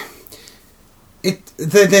 Look,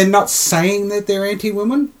 they're not saying that they're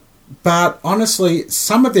anti-women, but honestly,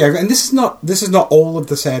 some of the and this is not all of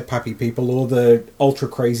the sad puppy people or the ultra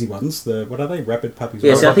crazy ones. What are they? Rabid puppies.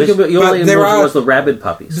 Yes, I think was the rabid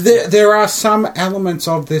puppies. There are some elements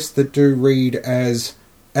of this that do read as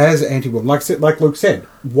anti-women. Like Luke said,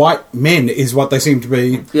 white men is what they seem to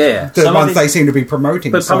be. Yeah, the ones they seem to be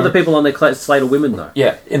promoting. But some of the people on their slate are women, though.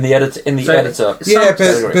 Yeah, in the editor. Yeah,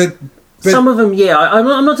 but some of them,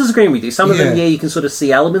 I'm not disagreeing with you. Some of them, you can sort of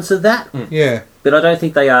see elements of that. Yeah, but I don't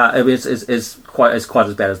think they are. I mean, it's quite as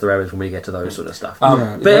bad as the rabbits when we get to those sort of stuff.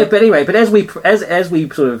 Right. But anyway, but as we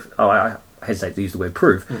sort of, I hesitate to use the word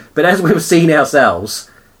prove, but as we've seen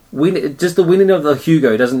ourselves, just the winning of the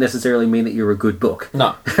Hugo doesn't necessarily mean that you're a good book.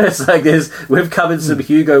 No, it's like we've covered some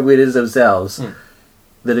Hugo winners ourselves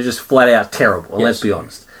that are just flat out terrible. And let's be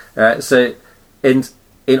honest. All right, so and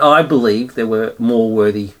I believe there were more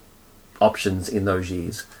worthy options in those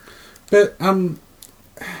years. But and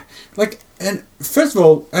first of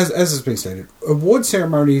all, as has been stated, award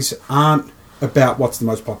ceremonies aren't about what's the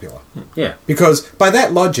most popular. Yeah, because by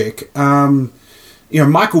that logic,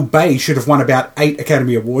 Michael Bay should have won about 8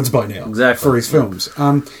 Academy Awards by now for his films.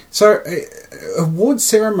 So award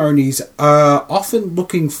ceremonies are often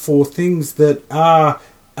looking for things that are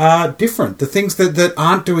different, the things that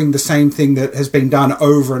aren't doing the same thing that has been done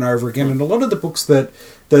over and over again. And a lot of the books that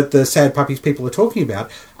the Sad Puppies people are talking about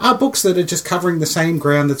are books that are just covering the same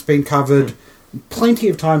ground that's been covered plenty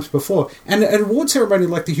of times before. And an award ceremony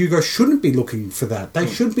like the Hugo shouldn't be looking for that. They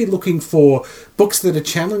should be looking for books that are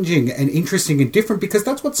challenging and interesting and different, because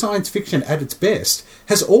that's what science fiction at its best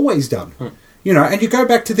has always done. And you go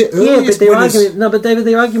back to the earliest winners. But David,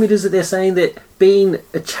 their argument is that they're saying that being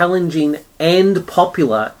challenging and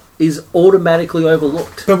popular is automatically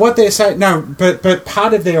overlooked. But what they're saying, but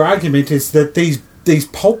part of their argument is that these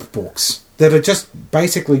pulp books that are just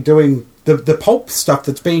basically doing the pulp stuff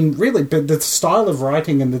that's been really, but the style of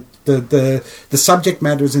writing and the subject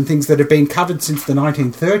matters and things that have been covered since the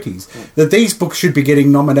 1930s, that these books should be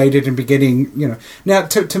getting nominated and be getting, Now,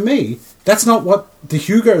 to me, that's not what the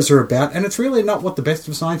Hugos are about, and it's really not what the best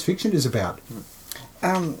of science fiction is about.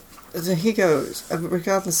 The Hugos,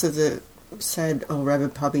 regardless of the Sad or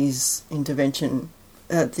Rabid Puppies intervention,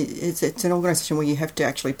 it's an organisation where you have to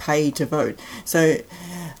actually pay to vote. So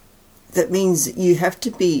that means you have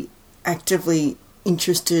to be actively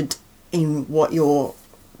interested in what you're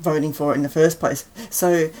voting for in the first place.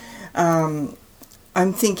 So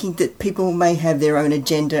I'm thinking that people may have their own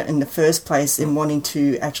agenda in the first place in wanting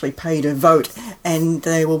to actually pay to vote, and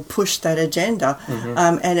they will push that agenda.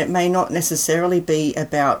 And it may not necessarily be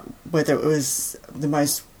about whether it was the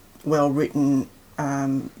most well-written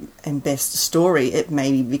and best story. It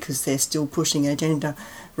may be because they're still pushing an agenda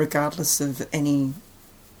regardless of any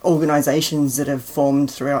organisations that have formed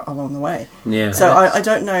throughout along the way. Yeah. So I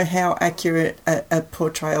don't know how accurate a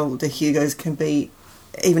portrayal the Hugos can be,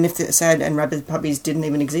 even if the Sad and Rabid Puppies didn't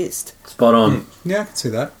even exist. Spot on. Yeah, I can see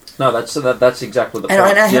that. No, that's exactly the point.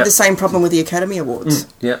 And I had the same problem with the Academy Awards.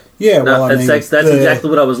 Yeah. Yeah, well, that's exactly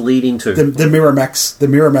what I was leading to. The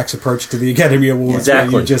Miramax approach to the Academy Awards.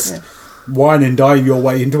 Exactly. Where you just wine and dine your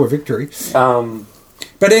way into a victory.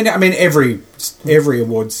 But every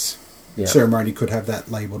awards ceremony could have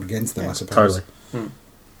that labelled against them, I suppose. Totally.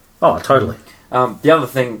 Oh, totally. The other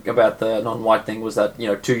thing about the non-white thing was that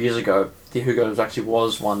 2 years ago the Hugo actually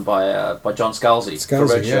was won by John Scalzi for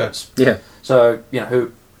red shirts. Yeah. So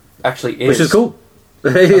who actually is, which is cool.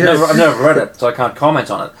 I've never read it, so I can't comment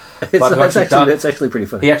on it. It's actually pretty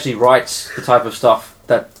funny. He actually writes the type of stuff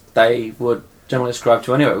that they would generally ascribe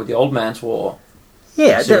to anyway, with the Old Man's War.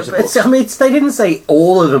 Yeah, they didn't say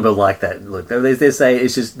all of them are like that. Look, they say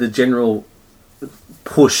it's just the general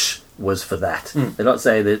push was for that. They're not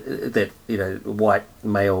saying that white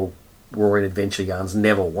male roaring adventure yarns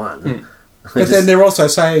never won. But then they're also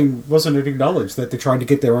saying, wasn't it acknowledged that they're trying to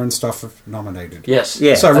get their own stuff nominated? Yes.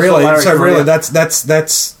 Yeah. So really,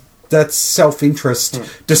 that's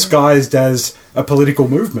self-interest disguised as a political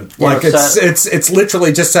movement. Yeah, like it's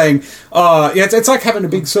literally just saying, it's like having a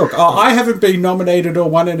big sook. I haven't been nominated or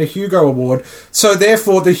won in a Hugo Award, so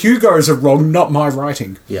therefore the Hugos are wrong, not my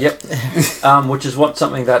writing. Yep. Which is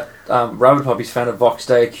something that Rabbit Puppies fan of Vox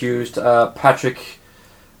Day accused Patrick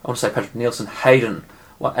Nielsen Hayden,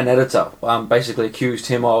 an editor, basically accused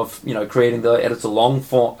him of creating the editor long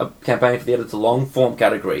form campaign for the editor long form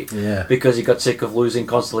category, because he got sick of losing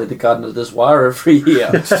constantly to Gardner Dozois every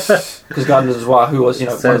year. Because Gardner Dozois, who was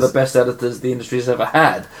one of the best editors the industry has ever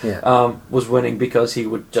had, was winning because he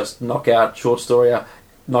would just knock out short story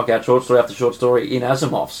after short story in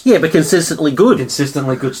Asimov's. Yeah, but consistently good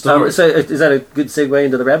stories. So is that a good segue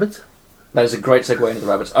into the rabbits? That is a great segue into the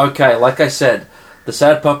rabbits. Okay, like I said, the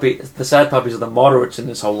sad puppies are the moderates in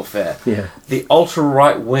this whole affair. Yeah. The ultra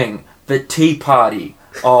right wing, the Tea Party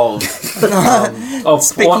of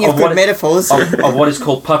speaking of good metaphors of what is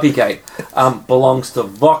called Puppygate, belongs to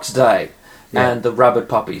Vox Day and the Rabbit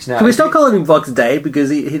Puppies. Now, can we stop calling him Vox Day, because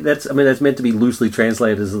that's meant to be loosely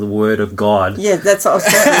translated as the word of God. Yeah, that's what I was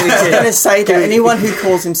going to say. That anyone who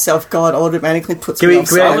calls himself God automatically puts me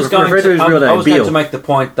off. I was going to make the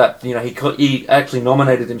point that he actually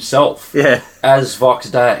nominated himself as Vox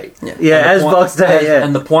Day. Vox Day.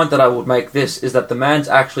 And the point that I would make is that the man's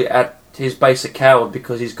actually at his base a coward,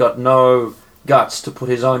 because he's got no guts to put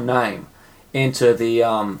his own name into the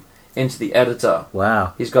editor.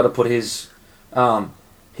 Wow. He's got to put his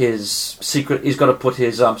secret. He's got to put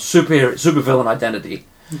his supervillain identity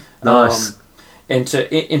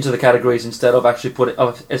into the categories, instead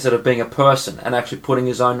of being a person and actually putting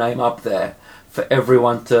his own name up there for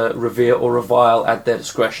everyone to revere or revile at their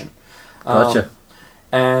discretion. Gotcha.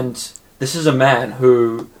 And this is a man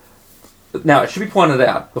who. Now, it should be pointed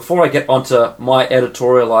out, before I get onto my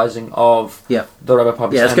editorializing of the Rabbit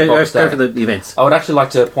Puppies and Vox Day, go for the events. I would actually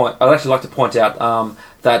like to point out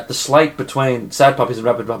that the slate between Sad Puppies and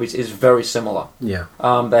Rabbit Puppies is very similar. Yeah.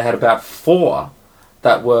 They had about 4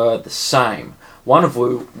 that were the same. One of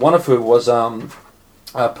who was a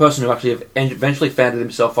person who actually eventually found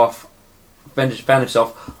himself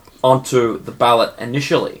onto the ballot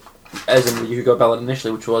initially, as in the Hugo ballot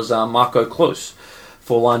initially, which was Marco Cluse.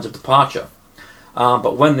 4 Lines of Departure.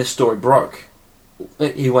 But when this story broke,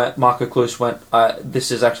 Marco Cluse went, this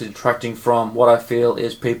is actually detracting from what I feel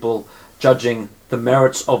is people judging the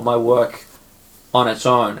merits of my work on its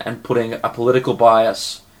own and putting a political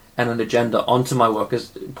bias and an agenda onto my work,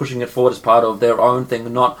 as pushing it forward as part of their own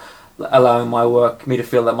thing, not allowing me to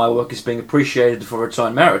feel that my work is being appreciated for its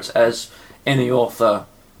own merits, as any author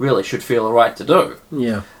really should feel a right to do.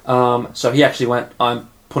 Yeah. So he actually went, I'm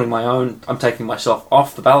taking myself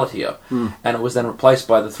off the ballot here, and it was then replaced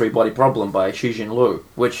by the 3-body problem by Xi Jinlu,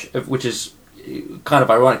 which is kind of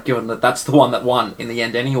ironic, given that that's the one that won in the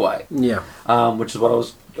end anyway. Yeah. Which is what I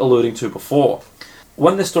was alluding to before.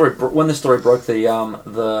 When this story broke,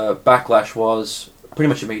 the backlash was pretty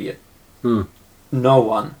much immediate. No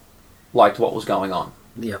one liked what was going on.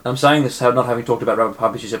 Yeah. I'm saying this not having talked about Rabbit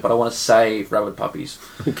Puppies yet, but I want to save Rabbit Puppies.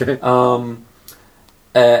 Okay.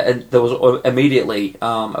 And there was immediately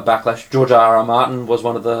a backlash. George R.R. Martin was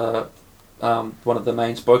one of the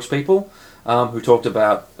main spokespeople who talked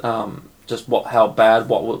about just how bad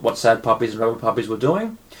what Sad Puppies and Rabbit Puppies were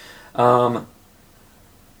doing.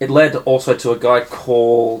 It led also to a guy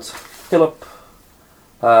called Philip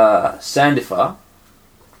Sandifer,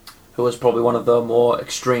 who was probably one of the more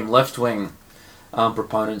extreme left-wing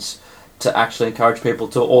proponents, to actually encourage people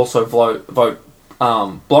to also vote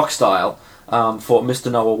block style for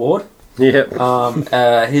Mr. No Award.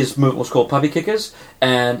 Yeah. His movement was called Puppy Kickers,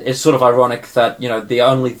 and it's sort of ironic that the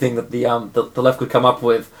only thing that the left could come up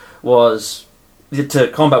with was to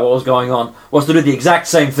combat what was going on was to do the exact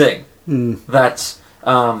same thing that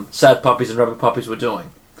Sad Puppies and Rabbit Puppies were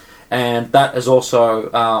doing, and that is also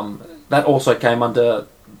came under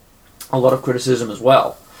a lot of criticism as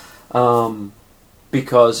well,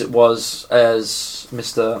 because it was, as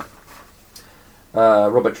Mr.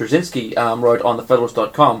 Robert Trzynski wrote on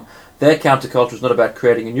thefederalist.com, their counterculture is not about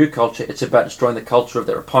creating a new culture, it's about destroying the culture of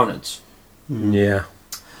their opponents. Yeah.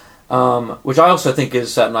 Which I also think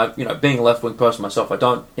is, and being a left-wing person myself, I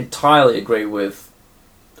don't entirely agree with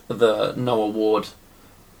the Noah Ward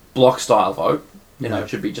block-style vote. It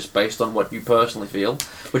should be just based on what you personally feel,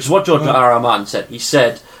 which is what George R. R. Martin said. He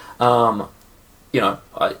said, I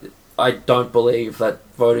don't believe that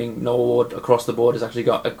voting Noah Ward across the board is actually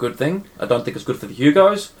got a good thing. I don't think it's good for the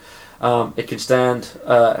Hugos. It can stand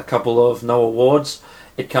a couple of Noah Wards.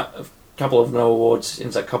 A couple of Noah Wards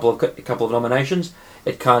in a couple of nominations.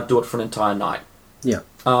 It can't do it for an entire night. Yeah.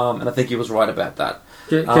 And I think he was right about that.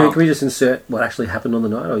 Can we just insert what actually happened on the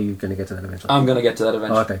night, or are you going to get to that eventually? I'm going to get to that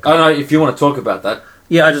eventually. Oh, okay, cool. I don't know if you want to talk about that.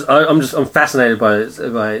 Yeah, I'm fascinated by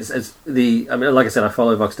the. I mean, like I said, I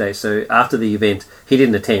follow Vox Day. So after the event, he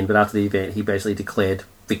didn't attend, but after the event, he basically declared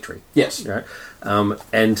victory. Yes. Right.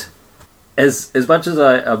 And as much as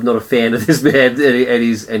I'm not a fan of this man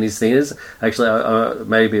and his singers, actually,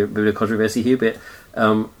 maybe a bit of controversy here, but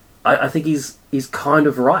I think he's kind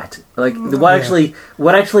of right. Like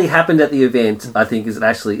what actually happened at the event, I think is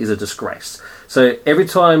a disgrace. So every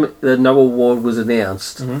time the Noah Award was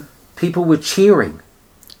announced, people were cheering.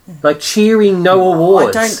 Like cheering Noah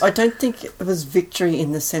Awards. I don't think it was victory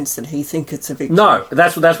in the sense that he thinks it's a victory. No,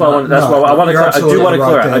 that's why I want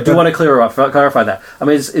to clarify that. I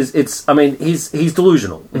mean, he's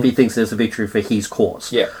delusional if he thinks there's a victory for his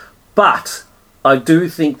cause. Yeah, but I do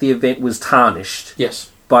think the event was tarnished. Yes.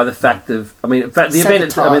 By the fact of, the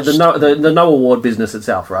event, the Noah Award business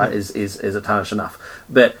itself, right, is a tarnish enough.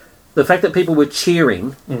 But the fact that people were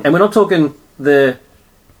cheering, and we're not talking the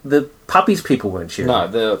puppies people weren't cheering. No,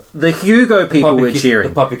 the Hugo people were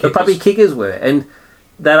cheering. The puppy kickers were, and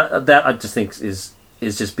that I just think is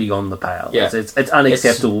just beyond the pale. Yeah. It's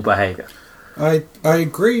unacceptable behaviour. I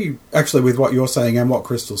agree actually with what you're saying and what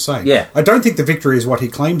Crystal's saying. Yeah. I don't think the victory is what he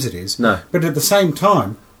claims it is. No. But at the same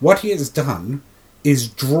time, what he has done is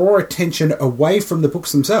draw attention away from the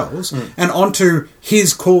books themselves and onto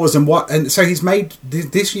his cause and so he's made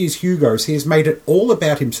this year's Hugos, he has made it all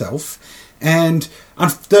about himself, and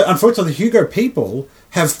unfortunately the Hugo people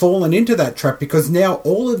have fallen into that trap because now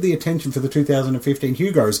all of the attention for the 2015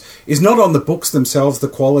 Hugos is not on the books themselves, the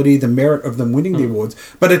quality, the merit of them winning the awards,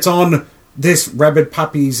 but it's on this Rabid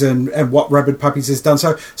Puppies and what Rabid Puppies has done.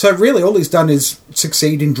 So really all he's done is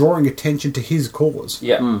succeed in drawing attention to his cause.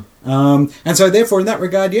 Yeah. And so therefore in that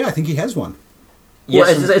regard, I think he has won.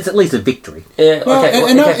 Yes, well, it's at least a victory.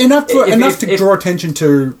 Enough to draw attention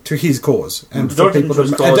to his cause and for people to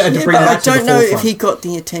bring that to the forefront. I don't know if he got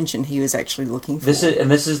the attention he was actually looking for. This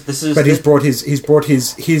is. But he's brought his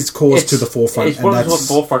cause to the forefront, and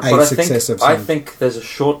that's a success of something. I think there's a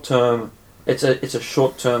short term. It's a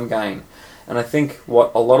short term gain. And I think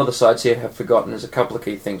what a lot of the sides here have forgotten is a couple of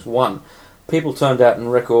key things. One, people turned out in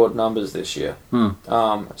record numbers this year.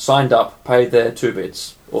 Signed up, paid their 2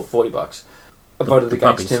 bits, or $40, voted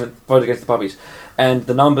against the puppies. And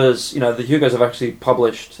the numbers, the Hugos have actually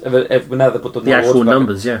published, now they put the actual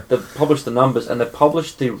numbers, They've published the numbers, and they've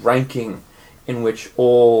published the ranking in which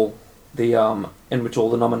all the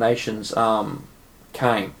nominations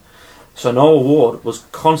came. So Noah Ward was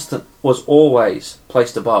always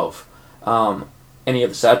placed above any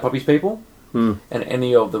of the Sad Puppies people and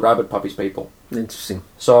any of the Rabid Puppies people. Interesting.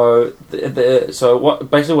 So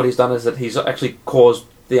what he's done is that he's actually caused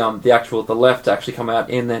the left to actually come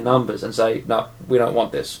out in their numbers and say, no, we don't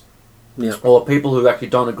want this. Yeah. Or people who actually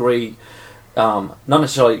don't agree, not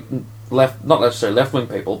necessarily left wing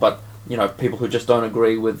people, but people who just don't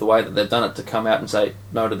agree with the way that they've done it to come out and say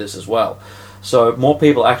no to this as well. So more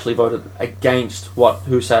people actually voted against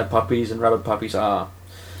who Sad Puppies and Rabid Puppies are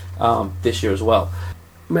this year as well.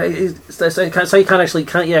 So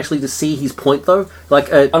can't you actually just see his point though?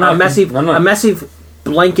 Like a massive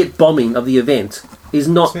blanket bombing of the event is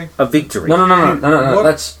not a victory. No.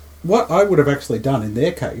 That's what I would have actually done in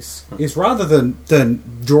their case is rather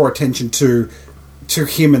than draw attention to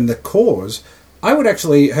him and the cause, I would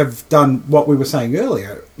actually have done what we were saying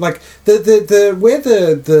earlier. Like the where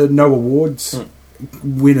the Noah Awards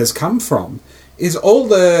winners come from is all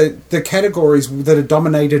the categories that are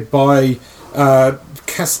dominated by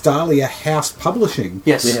Castalia House Publishing.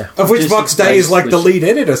 Yes. Yeah. Of which Vox Day is like the lead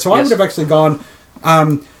editor. So I would have actually gone,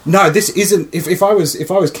 no, this isn't. If I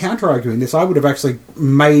was counter arguing this, I would have actually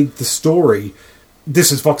made the story.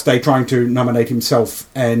 This is Vox Day trying to nominate himself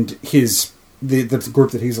and his the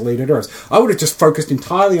group that he's a leader is. I would have just focused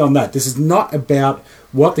entirely on that. This is not about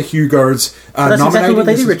what the Hugos are That's nominating. exactly what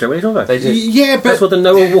they did, Richard. What are you talking about? They did. Yeah, but That's what the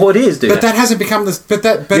No Award is, dude. But that hasn't become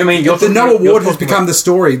the. But You mean the No Award has become the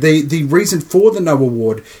story. The reason for the No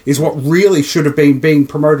Award is what really should have been being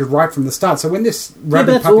promoted right from the start. So when this Yeah, but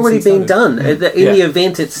it's already been done. In the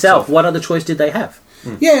event itself, what other choice did they have?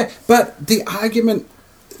 Yeah, but the argument,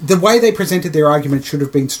 the way they presented their argument should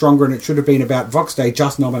have been stronger, and it should have been about Vox Day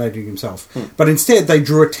just nominating himself. But instead, they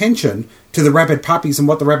drew attention to the Rabid Puppies and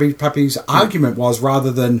what the Rabid Puppies' argument was,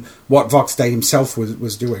 rather than what Vox Day himself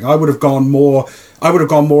was doing. I would have gone more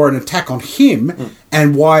an attack on him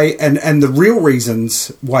and why, and the real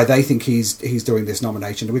reasons why they think he's doing this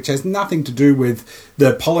nomination, which has nothing to do with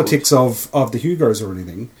the politics of the Hugos or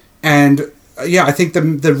anything. And yeah, I think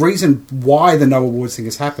the reason why the No Awards thing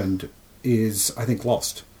has happened is, I think,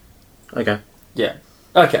 lost. Okay. Yeah.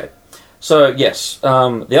 Okay. So, yes.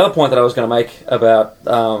 The other point that I was going to make about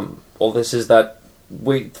all this is that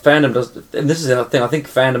fandom does... And this is the thing. I think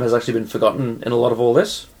fandom has actually been forgotten in a lot of all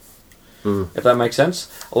this. If that makes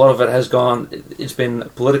sense. A lot of it has gone... It's been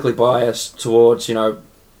politically biased towards,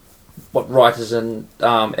 what writers and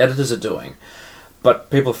editors are doing.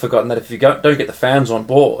 But people have forgotten that if you don't get the fans on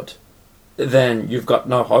board, then you've got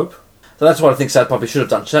no hope. So that's what I think Sad Puppies should have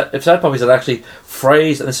done. If Sad Puppies had actually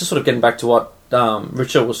phrased, and this is sort of getting back to what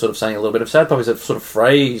Richard was sort of saying a little bit, if Sad Puppies had sort of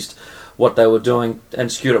phrased what they were doing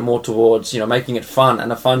and skewed it more towards, making it fun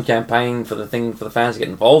and a fun campaign for the fans to get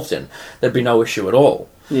involved in, there'd be no issue at all.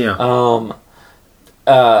 Yeah.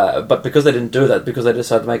 But because they didn't do that, because they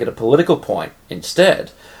decided to make it a political point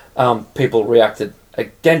instead, people reacted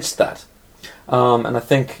against that. And I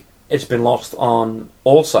think it's been lost on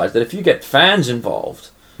all sides that if you get fans involved,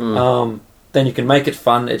 then you can make it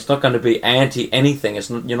fun. It's not going to be anti-anything.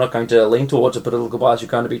 You're not going to lean towards a political bias. You're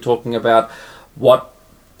going to be talking about what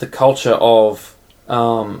the culture of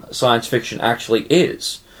science fiction actually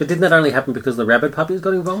is. But didn't that only happen because the Rabid Puppies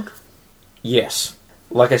got involved? Yes.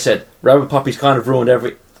 Like I said, Rabid Puppies kind of ruined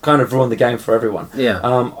the game for everyone.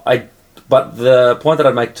 Yeah. But the point that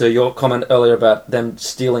I'd make to your comment earlier about them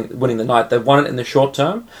winning the night, they've won it in the short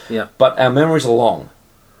term. Yeah. But our memories are long.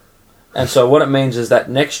 And so what it means is that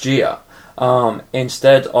next year,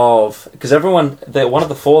 instead of... Because one of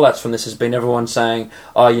the fallouts from this has been everyone saying,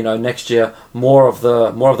 next year, more of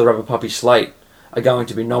the Rabid Puppy slate are going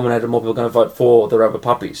to be nominated, more people are going to vote for the Rabid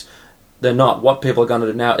Puppies. They're not. What people are going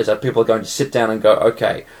to do now is that people are going to sit down and go,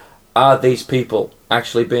 okay, are these people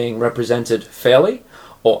actually being represented fairly?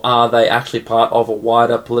 Or are they actually part of a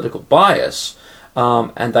wider political bias?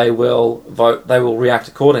 And they will vote. They will react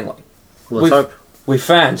accordingly. Let's hope. We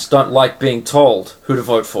fans don't like being told who to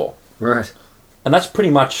vote for. Right. And that's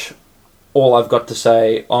pretty much all I've got to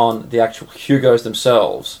say on the actual Hugos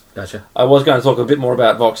themselves. Gotcha. I was going to talk a bit more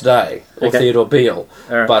about Vox Day or Theodore Beale,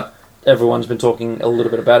 but everyone's been talking a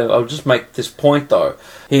little bit about him. I'll just make this point though: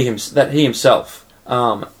 that he himself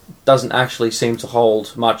doesn't actually seem to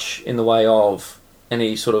hold much in the way of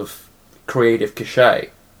any sort of creative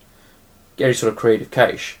cachet, any sort of creative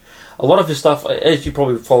cache. A lot of his stuff, as you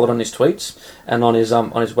probably followed on his tweets and on his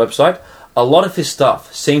website, a lot of his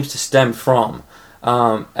stuff seems to stem from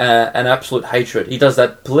an absolute hatred. He does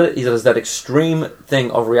that extreme thing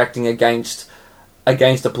of reacting against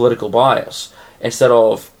a political bias instead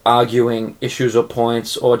of arguing issues or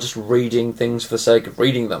points or just reading things for the sake of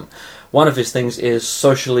reading them. One of his things is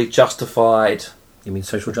socially justified. You mean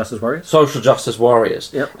social justice warriors? Social justice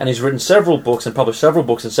warriors. Yep. And he's written several books and published several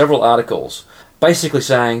books and several articles basically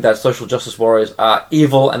saying that social justice warriors are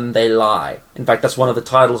evil and they lie. In fact, that's one of the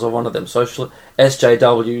titles of one of them.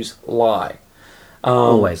 SJWs lie.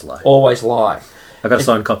 Always lie. Always lie. I got a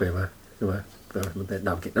signed copy of her. No,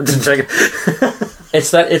 I'm kidding. I'm just joking. It's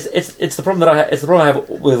the problem it's the problem I have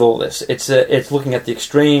with all this. It's looking at the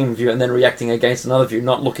extreme view and then reacting against another view,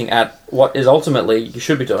 not looking at what is ultimately you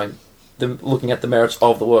should be doing, looking at the merits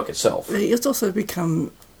of the work itself. It's also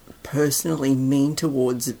become personally mean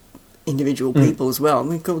towards individual people as well. I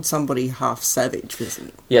mean, called somebody half savage, wasn't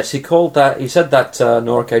he? Yes, he said that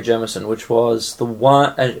Nora K. Jemisin, which was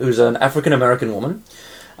who's an African American woman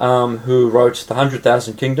who wrote The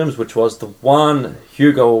 100,000 Kingdoms, which was the one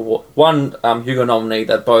Hugo nominee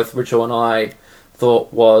that both Richard and I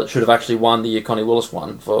thought should have actually won the Connie Willis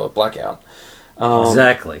one for Blackout.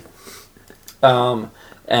 Exactly.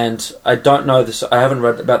 And I don't know this. I haven't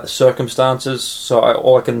read about the circumstances, so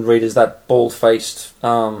all I can read is that bald-faced.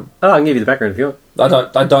 I can give you the background if you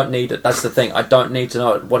want. I don't need it. That's the thing. I don't need to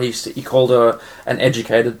know it. What he called her an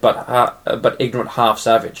educated but ignorant half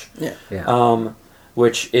savage. Yeah.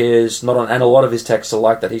 Which is not on. And a lot of his texts are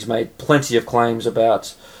like that. He's made plenty of claims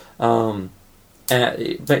about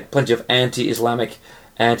plenty of anti-Islamic,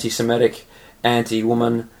 anti-Semitic,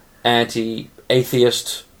 anti-woman,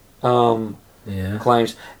 anti-atheist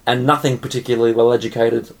claims, and nothing particularly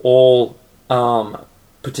well-educated, all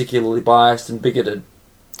particularly biased and bigoted.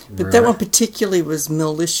 But that one particularly was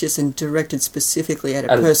malicious and directed specifically at a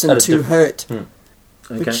person to hurt.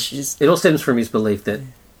 Okay. It all stems from his belief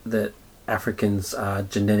that Africans are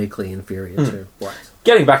genetically inferior to whites.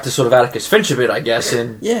 Getting back to sort of Atticus Finch a bit, I guess,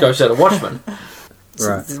 in Ghost of the Watchmen.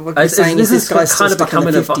 Right. So what you're saying this is is kind of stuck in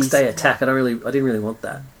becoming the a Vox 50s. Day attack. I didn't really want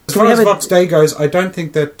that. As far as Vox Day goes, I don't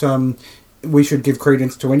think that we should give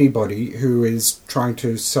credence to anybody who is trying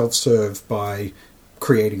to self-serve by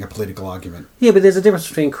creating a political argument. Yeah, but there's a difference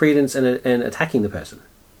between credence and attacking the person.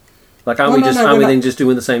 Like, aren't we then just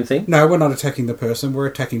doing the same thing? No, we're not attacking the person. We're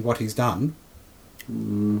attacking what he's done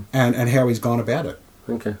and how he's gone about it.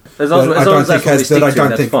 Okay. As long as that's what we stick to,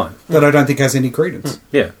 that's fine. That I don't think has any credence.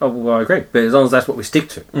 Yeah, well, I agree. But as long as that's what we stick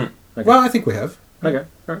to. Okay. Well, I think we have. Okay,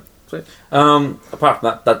 all right, sweet. Apart from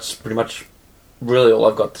that, that's pretty much really all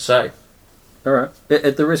I've got to say. All right.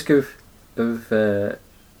 At the risk of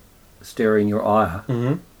stirring your ire,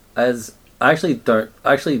 as I actually don't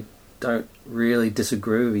really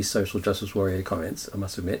disagree with his social justice warrior comments. I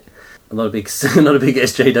must admit, I'm not a big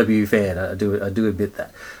SJW fan. I do admit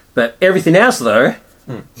that. But everything else, though,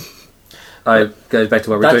 goes back to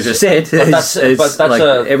what Richard just said.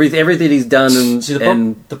 Everything he's done, and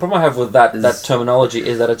the problem I have with that terminology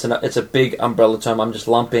is that it's a big umbrella term. I'm just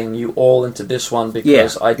lumping you all into this one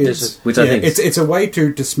because I think it's a way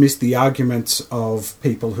to dismiss the arguments of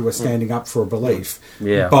people who are standing up for a belief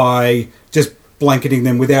by just blanketing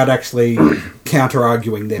them without actually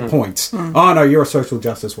counter-arguing their points. Oh, no, you're a social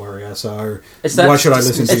justice warrior, so why should I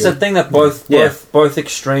listen to you? It's a thing that both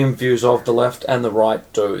extreme views of the left and the right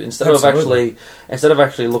do. Instead of actually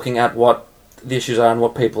looking at what the issues are and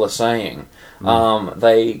what people are saying,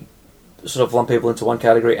 they sort of lump people into one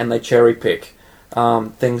category and they cherry-pick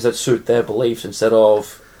things that suit their beliefs instead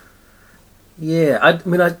of... Yeah, I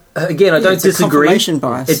don't disagree. Confirmation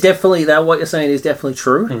bias. It definitely, what you're saying is definitely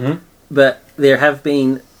true. But there have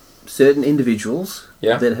been certain individuals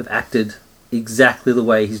that have acted exactly the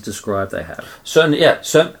way he's described they have.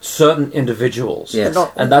 Certain individuals. Yes.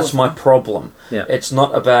 And that's my problem. Yeah. It's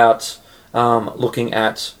not about looking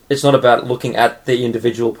at the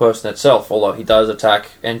individual person itself, although he does attack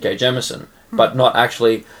N.K. Jemisin, but not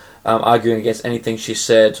actually arguing against anything she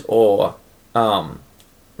said or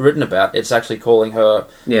written about. It's actually calling her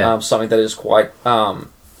something that is quite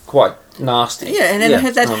nasty. Yeah, and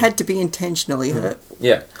that had to be intentionally hurt.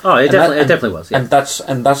 Yeah. Oh, it definitely was. Yeah. And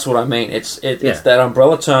that's what I mean. It's that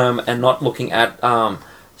umbrella term and not looking at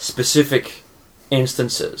specific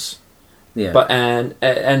instances. Yeah. But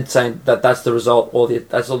and saying that that's the result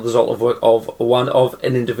that's the result of work of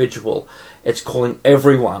an individual. It's calling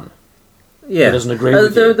everyone. Yeah, who doesn't agree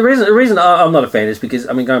with you. The reason I'm not a fan is because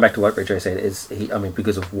going back to what Retro said is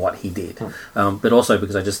because of what he did, but also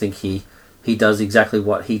because I just think he does exactly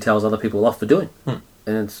what he tells other people off for doing,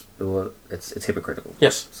 and it's hypocritical.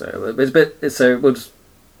 Yes. So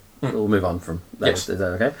we'll move on from that. Yes. Is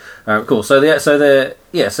that okay? Cool. So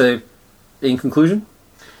in conclusion,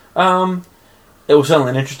 it was certainly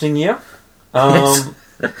an interesting year.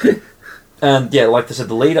 And like I said,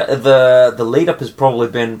 the lead up has probably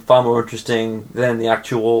been far more interesting than the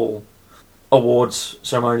actual awards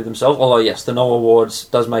ceremony themselves. Although yes, the No Awards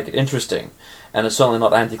does make it interesting, and it's certainly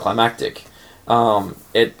not anticlimactic.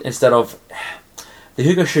 Instead of the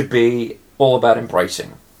Hugo should be all about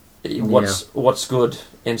embracing what's good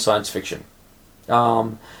in science fiction,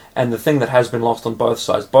 and the thing that has been lost on both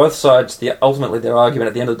sides. Both sides, ultimately their argument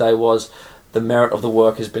at the end of the day was the merit of the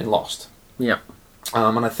work has been lost. Yeah.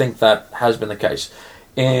 And I think that has been the case.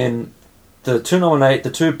 In the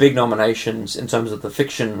two big nominations in terms of the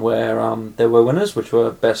fiction, where there were winners, which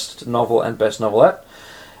were Best Novel and Best Novelette.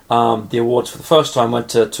 The awards for the first time went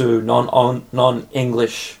to two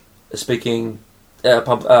non-English speaking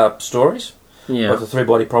stories. Yeah. Both The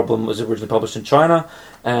Three-Body Problem was originally published in China,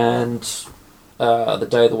 and The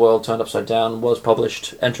Day the World Turned Upside Down was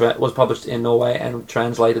published in Norway and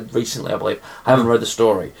translated recently, I believe. I haven't read the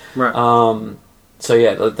story. Right. So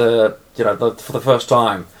yeah, for the first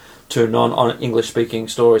time, two non-English speaking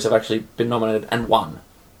stories have actually been nominated and won.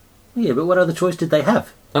 Yeah, but what other choice did they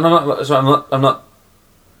have? And I'm not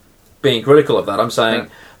being critical of that. I'm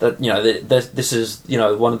saying that this is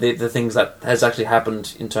one of the things that has actually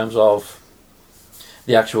happened in terms of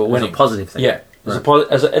the actual winning. It's a positive thing. Yeah, right.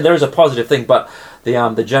 There is a positive thing, but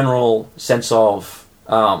the general sense of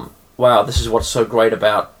wow, this is what's so great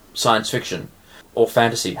about science fiction or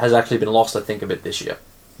fantasy has actually been lost, I think, a bit this year.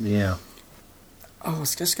 Yeah. I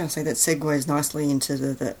was just going to say that segues nicely into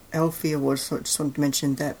the Alfie Awards. So I just wanted to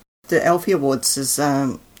mention that the Alfie Awards is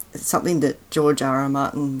it's something that George R.R.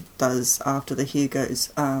 Martin does after the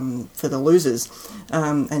Hugos for the losers,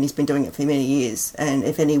 and he's been doing it for many years. And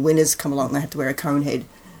if any winners come along, they have to wear a cone head.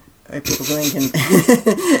 People think,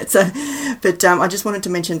 but I just wanted to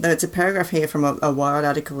mention that it's a paragraph here from a Wired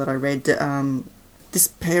article that I read. This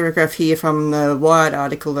paragraph here from the Wired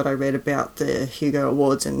article that I read about the Hugo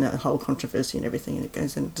Awards and the whole controversy and everything, and it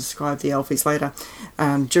goes and describes the Alfies later.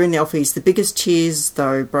 During the Alfies, the biggest cheers,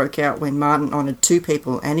 though, broke out when Martin honoured two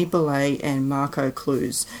people, Annie Belay and Marco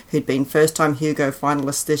Clues, who'd been first-time Hugo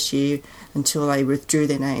finalists this year until they withdrew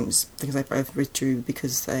their names, because they both withdrew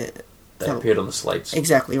because they appeared on the slates.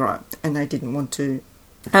 Exactly right, and they didn't want to.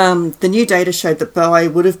 The new data showed that Belay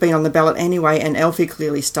would have been on the ballot anyway, and Alfie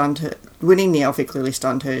clearly stunned her. Winning the Alfie clearly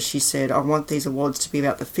stunned her. She said, "I want these awards to be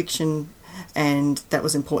about the fiction," and that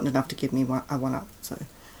was important enough to give me a one-up. So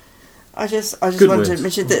I just wanted to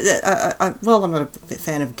mention that. Well, I'm not a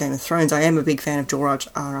fan of Game of Thrones. I am a big fan of George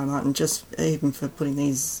R.R. Martin, just even for putting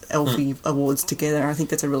these Alfie awards together. I think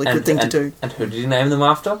that's a really good thing to do. And who did he name them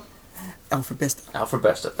after? Alfred Bester. Alfred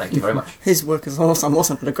Bester, thank you very much. His work is awesome. I'm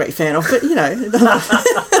also not a great fan of, but you know.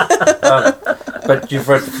 But you've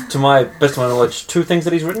read, to my best of my knowledge, 2 things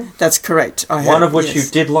that he's written? That's correct. One of which you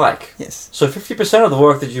did like. Yes. So 50% of the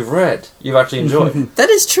work that you've read, you've actually enjoyed. That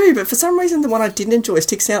is true, but for some reason the one I didn't enjoy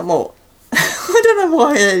sticks out more. I don't know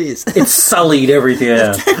why that is. It's sullied everything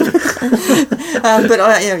out. But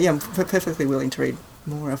I'm perfectly willing to read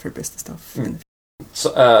more Alfred Bester stuff.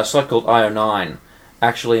 So, a site called IO9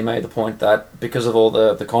 actually made the point that because of all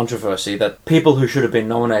the controversy, that people who should have been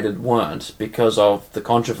nominated weren't because of the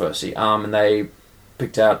controversy. And they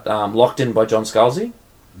picked out Locked In by John Scalzi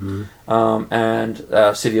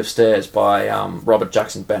and City of Stairs by Robert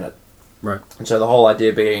Jackson Bennett. Right. And so the whole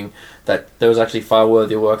idea being that there was actually far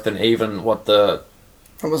worthier work than even what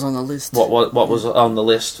was on the list. What was on the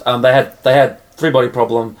list? They had Three Body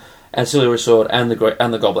Problem, Ancillary Sword, and the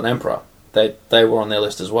Goblin Emperor. They were on their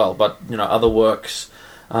list as well. But other works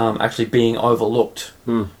actually being overlooked,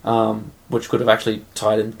 which could have actually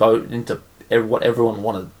tied into what everyone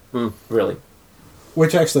wanted, really.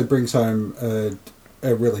 Which actually brings home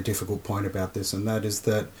a really difficult point about this, and that is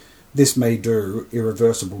that this may do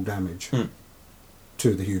irreversible damage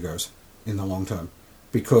to the Hugos in the long term,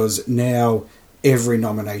 because now every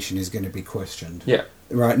nomination is going to be questioned. Yeah.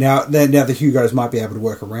 Right, now the Hugos might be able to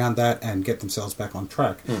work around that and get themselves back on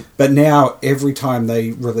track. But now, every time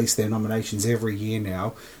they release their nominations, every year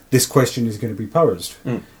now, this question is going to be posed.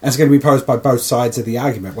 And it's going to be posed by both sides of the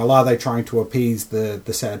argument. Well, are they trying to appease the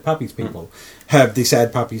Sad Puppies people? Have the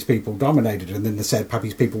Sad Puppies people dominated? And then the Sad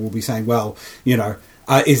Puppies people will be saying, well,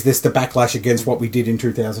 is this the backlash against what we did in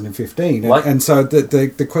 2015? And so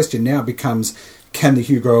the question now becomes, can the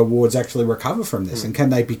Hugo Awards actually recover from this? And can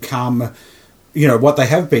they become what they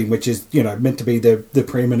have been, which is, meant to be the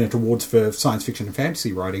preeminent awards for science fiction and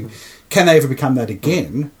fantasy writing. Can they ever become that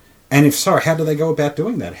again? And if so, how do they go about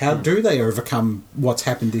doing that? How do they overcome what's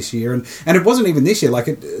happened this year? And it wasn't even this year. Like,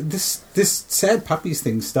 this Sad Puppies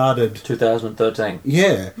thing started 2013.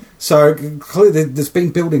 Yeah. So clearly there's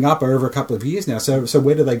been building up over a couple of years now. So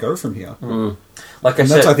where do they go from here? Like I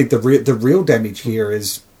said, that's, I think, the real damage here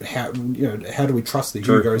is how do we trust the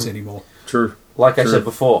Hugos anymore? True. Like I said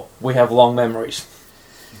before, we have long memories.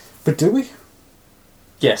 But do we?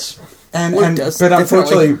 Yes. But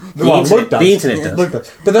unfortunately, the internet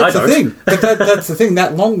does. But that's the thing. That's the thing.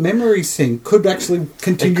 That long memories thing could actually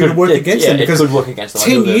continue to work against them, because it could work against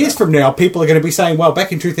them. 10 years from now, people are going to be saying, "Well,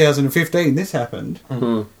 back in 2015, this happened."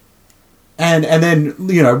 And then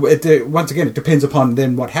once again, it depends upon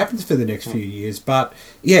then what happens for the next few years. But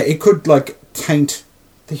yeah, it could taint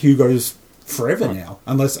the Hugos forever now,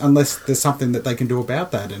 unless there's something that they can do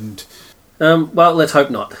about that. And well, let's hope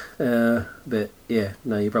not. But yeah,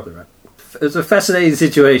 no, you're probably right. It's a fascinating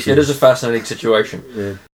situation. It is a fascinating situation.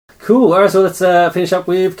 Yeah. Cool. All right, so let's finish up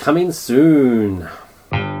with coming soon.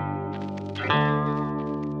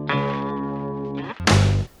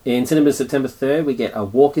 In cinemas September 3rd, we get A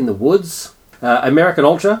Walk in the Woods, American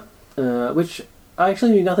Ultra, which I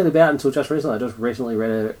actually knew nothing about until just recently. I just recently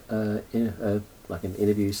read an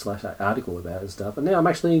interview / article about it and stuff, and now I'm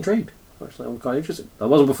actually intrigued. I'm quite interested. I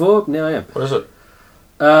wasn't before, now I am. What is it?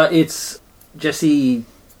 It's Jesse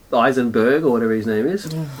Eisenberg, or whatever his name is.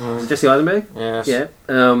 Jesse Eisenberg? Yes. Yeah.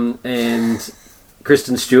 And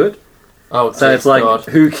Kristen Stewart. Oh, so it's like,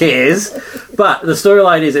 who cares? But the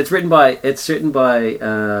storyline is it's written by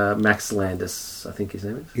Max Landis, I think his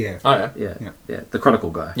name is. Yeah. Oh yeah. Yeah. The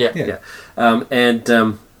Chronicle guy. Yeah.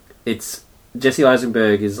 It's Jesse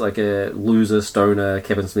Eisenberg is like a loser, stoner,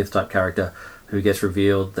 Kevin Smith type character who gets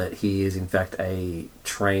revealed that he is in fact a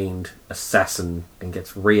trained assassin and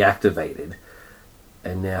gets reactivated,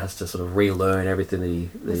 and now has to sort of relearn everything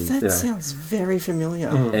that he sounds very familiar.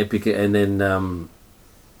 And then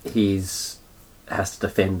he's has to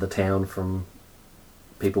defend the town from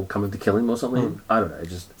people coming to kill him or something. I don't know.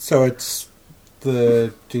 So it's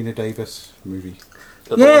the Gina Davis movie.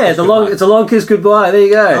 It's a long kiss goodbye. There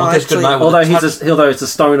you go. Long Kiss Goodnight. Although it's a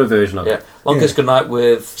stoner version of it. Long Kiss Goodnight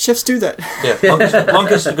with chefs do that. Long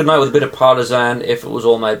Kiss Goodnight with a bit of Partisan. If it was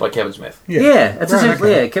all made by Kevin Smith.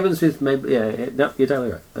 Kevin Smith made. No, you're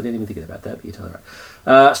totally right. I didn't even think about that, but you're totally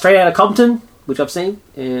right. Straight Outta Compton, which I've seen,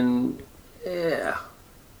 and has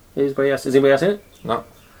anybody else seen it? No.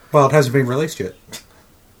 Well, it hasn't been released yet.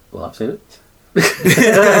 Well, I've seen it.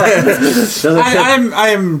 I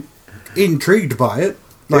am intrigued by it.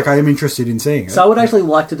 Like, I am interested in seeing it. So I would actually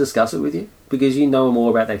like to discuss it with you, because you know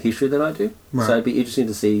more about that history than I do. Right. So it'd be interesting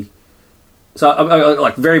to see. So,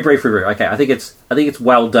 like, very briefly, okay, I think it's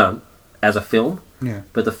well done as a film. Yeah.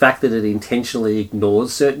 But the fact that it intentionally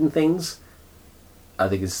ignores certain things, I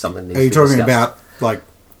think is something that Are you needs to be talking discussed. about, like,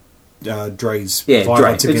 Dre's Dre.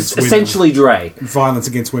 violence against It's women? essentially Dre. Violence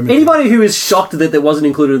against women. Anybody who is shocked that wasn't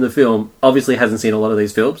included in the film obviously hasn't seen a lot of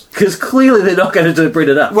these films, because clearly they're not going to bring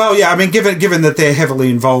it up. Well, yeah, I mean, given that they're heavily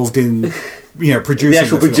involved in, producing the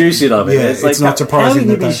actual film. producing of it. Yeah, it's not surprising how can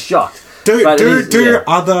you be that shocked? Do But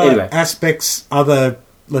other aspects,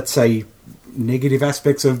 let's say, negative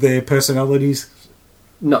aspects of their personalities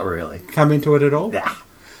Not really. come into it at all? Nah.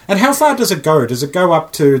 And how far does it go? Does it go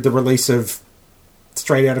up to the release of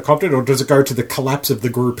Straight Outta Compton, or does it go to the collapse of the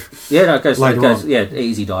group? Yeah, no, it goes. Later on.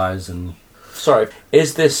 Easy dies and. Sorry,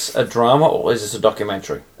 is this a drama or is this a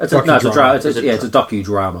documentary? It's a drama. It's a Is it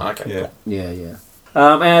docudrama. Okay. Yeah. Yeah.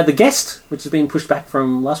 And The Guest, which has been pushed back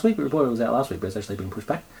from last week. We reported it was out last week, but it's actually been pushed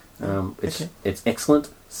back. It's excellent.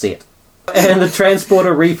 See it. And The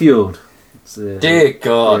Transporter Refueled. It's Dear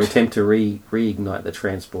God. Their attempt to reignite the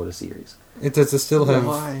Transporter series. Does it still have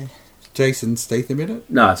Why? Jason Statham in it?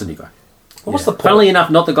 No, it's a new guy. What's the point? Funnily enough,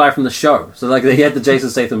 not the guy from the show. So, like, he had the Jason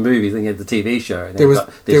Statham movies, then he had the TV show, and then he got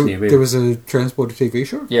this new movie. There was a Transporter TV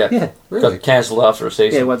show? Yeah. Really? Got cancelled after a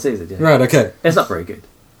season. Yeah, one season, yeah. Right, okay. It's not very good.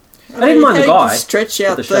 I didn't mind the How guy. you stretch but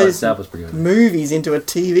out the show those itself was pretty good. movies into a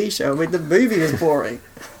TV show. I mean, the movie was boring.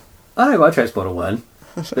 I don't like Transporter 1.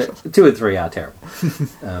 But 2 and 3 are terrible.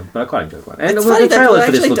 But I quite enjoyed 1. And It's the funny that trailer I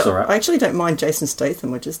for this actually looks don't- alright. I actually don't mind Jason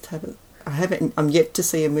Statham. I'm yet to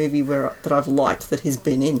see a movie that I've liked that he's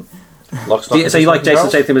been in. Lock, Stock, and So you like Two Jason Smoking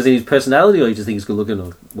Statham as in his personality, or you just think he's good looking,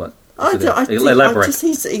 or what? Elaborate.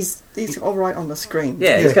 He's all right on the screen.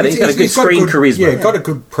 Yeah, he's got a good screen charisma. Yeah, got a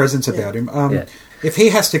good presence about him. Yeah. If he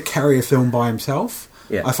has to carry a film by himself,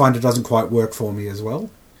 Yeah. I find it doesn't quite work for me as well.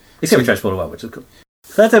 Except for Transporter 1, which is cool.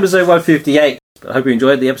 So that's episode 158. I hope you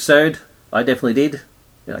enjoyed the episode. I definitely did.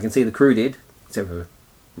 Yeah, I can see the crew did. Except for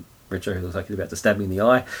Richard, who looks like he's about to stab me in the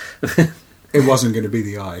eye. It wasn't going to be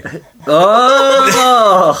the eye.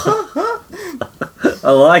 Oh!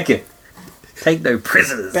 I like it. Take no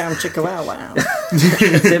prisoners. Bow chicka wow wow.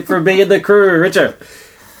 Except for me and the crew, Richard.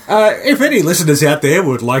 If any listeners out there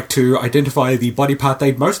would like to identify the body part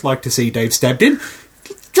they'd most like to see Dave stabbed in,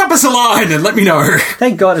 drop us a line and let me know.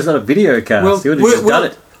 Thank God it's not a video cast. You would have just done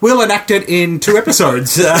it. We'll enact it in 2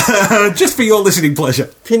 episodes, just for your listening pleasure.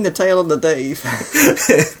 Pin the tail on the Dave.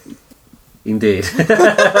 Indeed.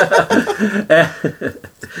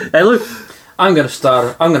 Hey, look. I'm going to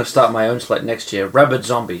start my own slate next year. Rabid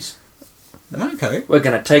Zombies. Okay. We're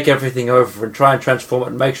going to take everything over and try and transform it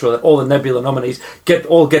and make sure that all the Nebula nominees get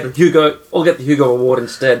the Hugo Award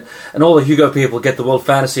instead, and all the Hugo people get the World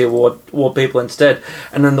Fantasy Award people instead,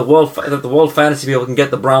 and then the World Fantasy people can get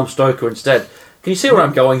the Bram Stoker instead. Can you see where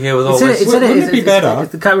I'm going here with all this? Wouldn't it be better?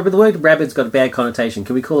 The word rabbit's got a bad connotation.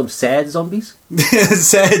 Can we call them sad zombies?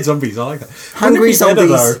 Sad zombies, I like that. Hungry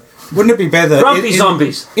zombies. Wouldn't it be better? Grumpy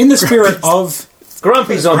zombies. In the spirit of...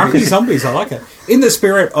 Grumpy zombies. Grumpy zombies, I like it. In the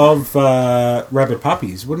spirit of Rabbit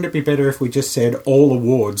Puppies, wouldn't it be better if we just said all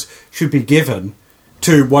awards should be given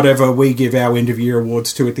to whatever we give our end of year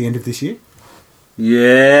awards to at the end of this year?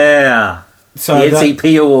 Yeah. So the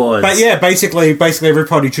NCP Awards. But yeah, basically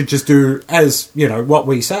everybody should just do as what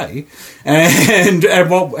we say, and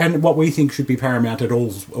what we think should be paramount at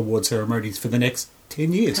all award ceremonies for the next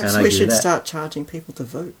 10 years. Perhaps we should start charging people to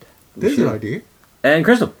vote. There's an idea. And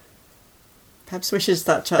Crystal. Perhaps we should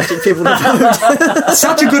start charging people to vote.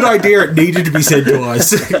 Such a good idea, it needed to be said to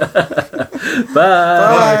us.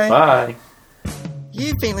 Bye. Bye.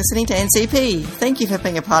 You've been listening to NCP. Thank you for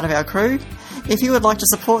being a part of our crew. If you would like to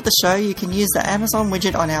support the show, you can use the Amazon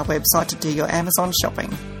widget on our website to do your Amazon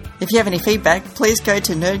shopping. If you have any feedback, please go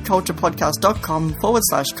to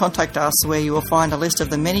nerdculturepodcast.com/contact us, where you will find a list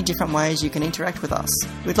of the many different ways you can interact with us.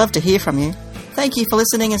 We'd love to hear from you. Thank you for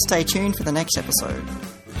listening and stay tuned for the next episode.